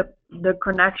having the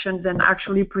connections and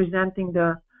actually presenting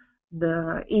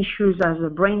the issues as a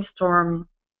brainstorm,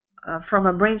 from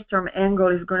a brainstorm angle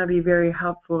is going to be very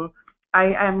helpful.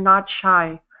 I am not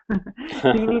shy.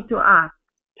 So you need to ask.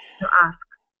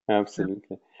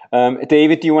 Absolutely.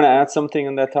 David, do you want to add something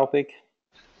on that topic?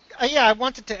 Yeah, I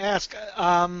wanted to ask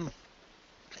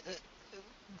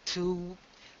to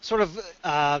sort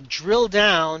of drill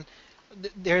down.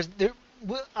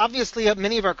 obviously,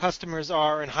 many of our customers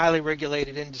are in highly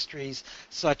regulated industries,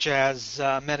 such as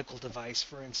medical device,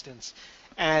 for instance.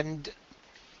 And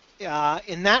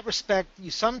in that respect,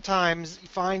 you sometimes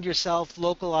find yourself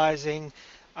localizing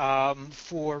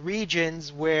for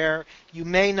regions where you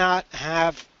may not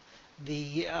have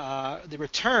the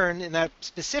return in that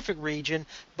specific region,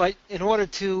 but in order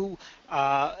to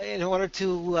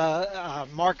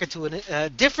market to a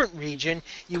different region,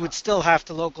 you would still have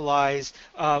to localize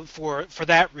for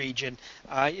that region.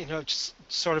 Just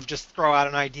sort of just throw out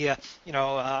an idea.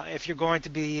 If you're going to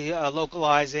be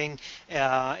localizing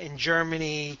in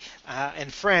Germany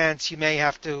and France, you may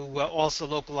have to also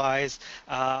localize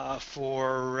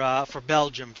for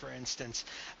Belgium, for instance.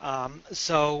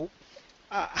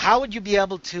 How would you be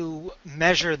able to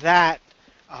measure that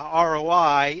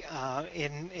ROI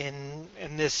in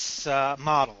this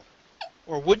model,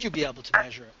 or would you be able to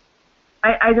measure it?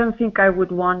 I don't think I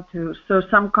would want to. So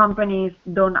some companies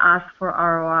don't ask for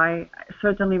ROI.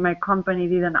 Certainly my company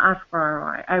didn't ask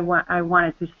for ROI. I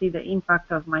wanted to see the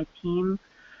impact of my team.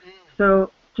 So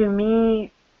to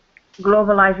me,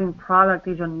 globalizing product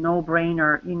is a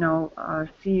no-brainer.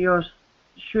 CEOs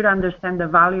should understand the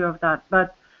value of that.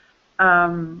 But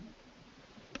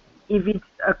if it's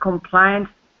a compliance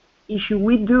issue,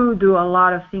 we do a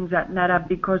lot of things at NetApp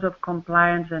because of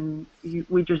compliance, and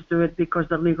we just do it because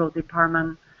the legal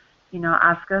department,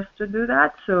 ask us to do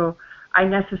that. So I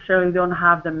necessarily don't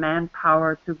have the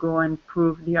manpower to go and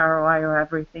prove the ROI or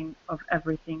everything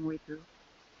we do.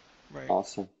 Right.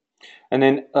 Awesome. And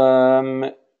then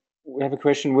we have a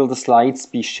question, will the slides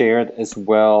be shared as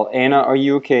well? Anna, are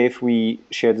you okay if we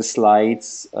share the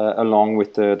slides along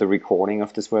with the recording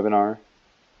of this webinar?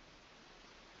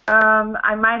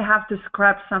 I might have to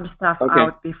scrap some stuff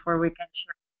out before we can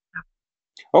share.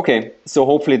 Okay, so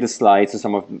hopefully the slides or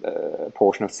some of a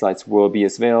portion of slides will be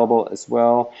available as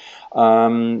well.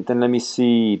 Then let me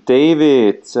see,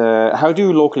 David, how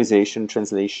do localization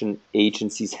translation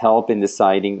agencies help in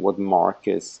deciding what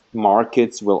markets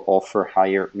will offer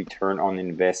higher return on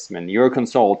investment? You're a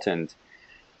consultant.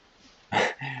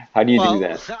 How do you do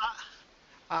that?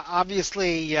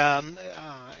 Obviously, a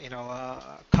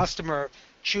customer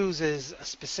chooses a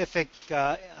specific.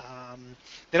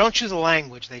 They don't choose a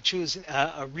language. They choose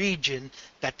a region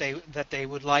that they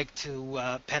would like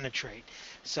to penetrate.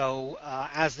 So,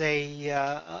 as a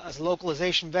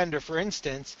localization vendor, for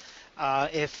instance,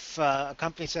 if a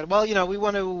company said, "Well, we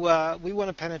want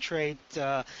to penetrate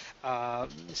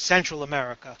Central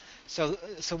America," so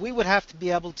we would have to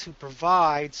be able to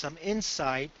provide some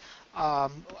insight on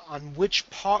which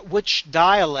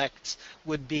dialects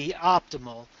would be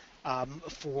optimal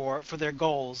for their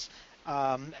goals,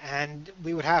 and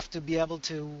we would have to be able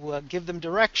to give them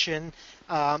direction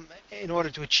in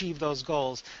order to achieve those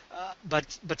goals.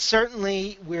 But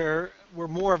certainly we're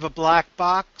more of a black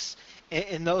box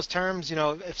in those terms.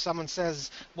 If someone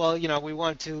says, "Well, we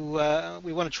want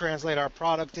to translate our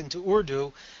product into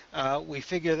Urdu," we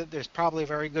figure that there's probably a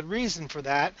very good reason for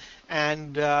that,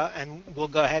 and we'll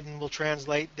go ahead and we'll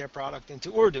translate their product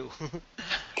into Urdu.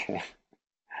 Okay.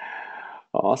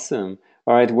 Awesome.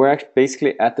 All right, we're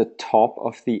basically at the top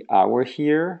of the hour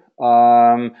here.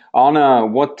 Anna,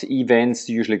 what events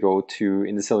do you usually go to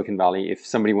in the Silicon Valley if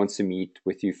somebody wants to meet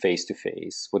with you face to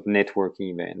face? What networking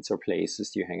events or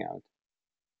places do you hang out?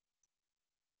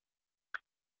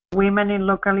 Women in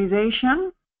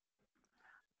localization,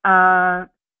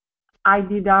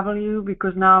 IDW,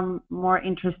 because now I'm more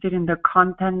interested in the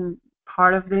content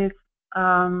part of this.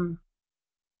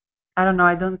 I don't know,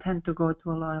 I don't tend to go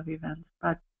to a lot of events,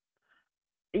 but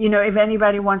if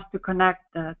anybody wants to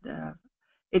connect,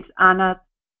 it's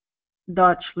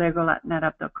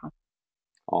anna.schlegel@netapp.com.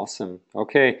 Awesome.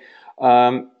 Okay.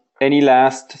 Any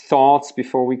last thoughts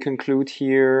before we conclude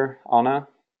here, Anna?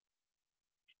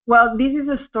 Well, this is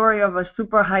a story of a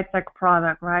super high-tech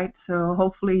product, right? So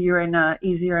hopefully you're in an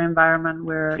easier environment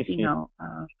where,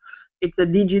 it's a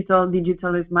digital.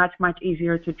 Digital is much, much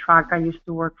easier to track. I used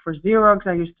to work for Xerox.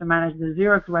 I used to manage the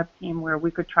Xerox web team where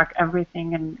we could track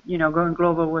everything. And, going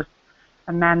global was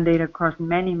a mandate across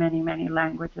many, many, many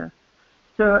languages.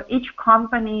 So each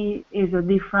company is a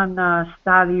different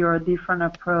study or a different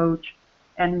approach.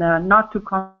 And not two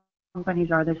companies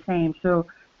are the same. So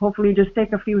hopefully just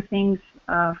take a few things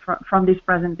from this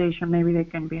presentation. Maybe they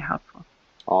can be helpful.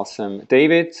 Awesome.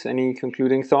 David, any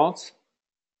concluding thoughts?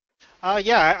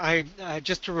 Yeah, I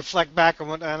just to reflect back on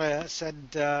what Anna said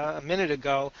a minute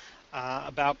ago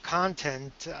about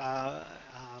content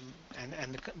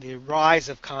and the rise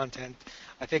of content.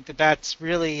 I think that's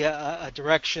really a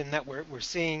direction that we're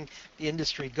seeing the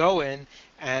industry go in,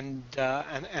 and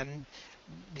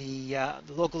the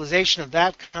localization of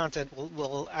that content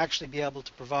will actually be able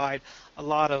to provide a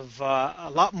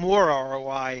lot more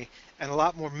ROI and a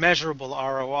lot more measurable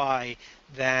ROI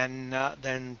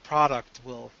than product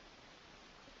will.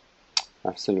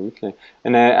 Absolutely.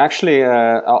 And actually,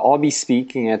 I'll be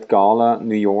speaking at Gala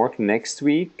New York next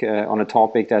week on a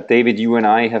topic that David, you and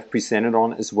I have presented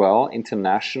on as well,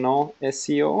 international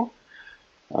SEO.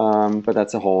 But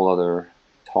that's a whole other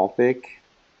topic.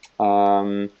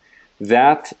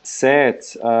 That said,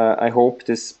 I hope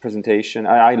this presentation,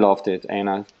 I loved it.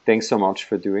 Anna, thanks so much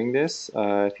for doing this.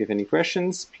 If you have any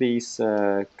questions, please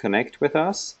connect with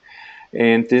us.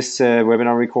 And this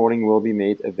webinar recording will be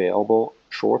made available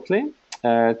shortly.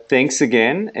 Thanks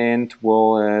again, and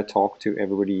we'll talk to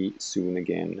everybody soon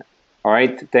again. All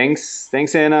right, thanks.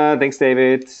 Thanks, Anna. Thanks,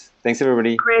 David. Thanks,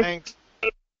 everybody. Great. Thanks.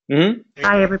 Mm-hmm.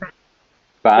 Bye, everybody.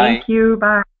 Bye. Thank you.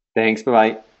 Bye. Thanks.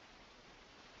 Bye-bye.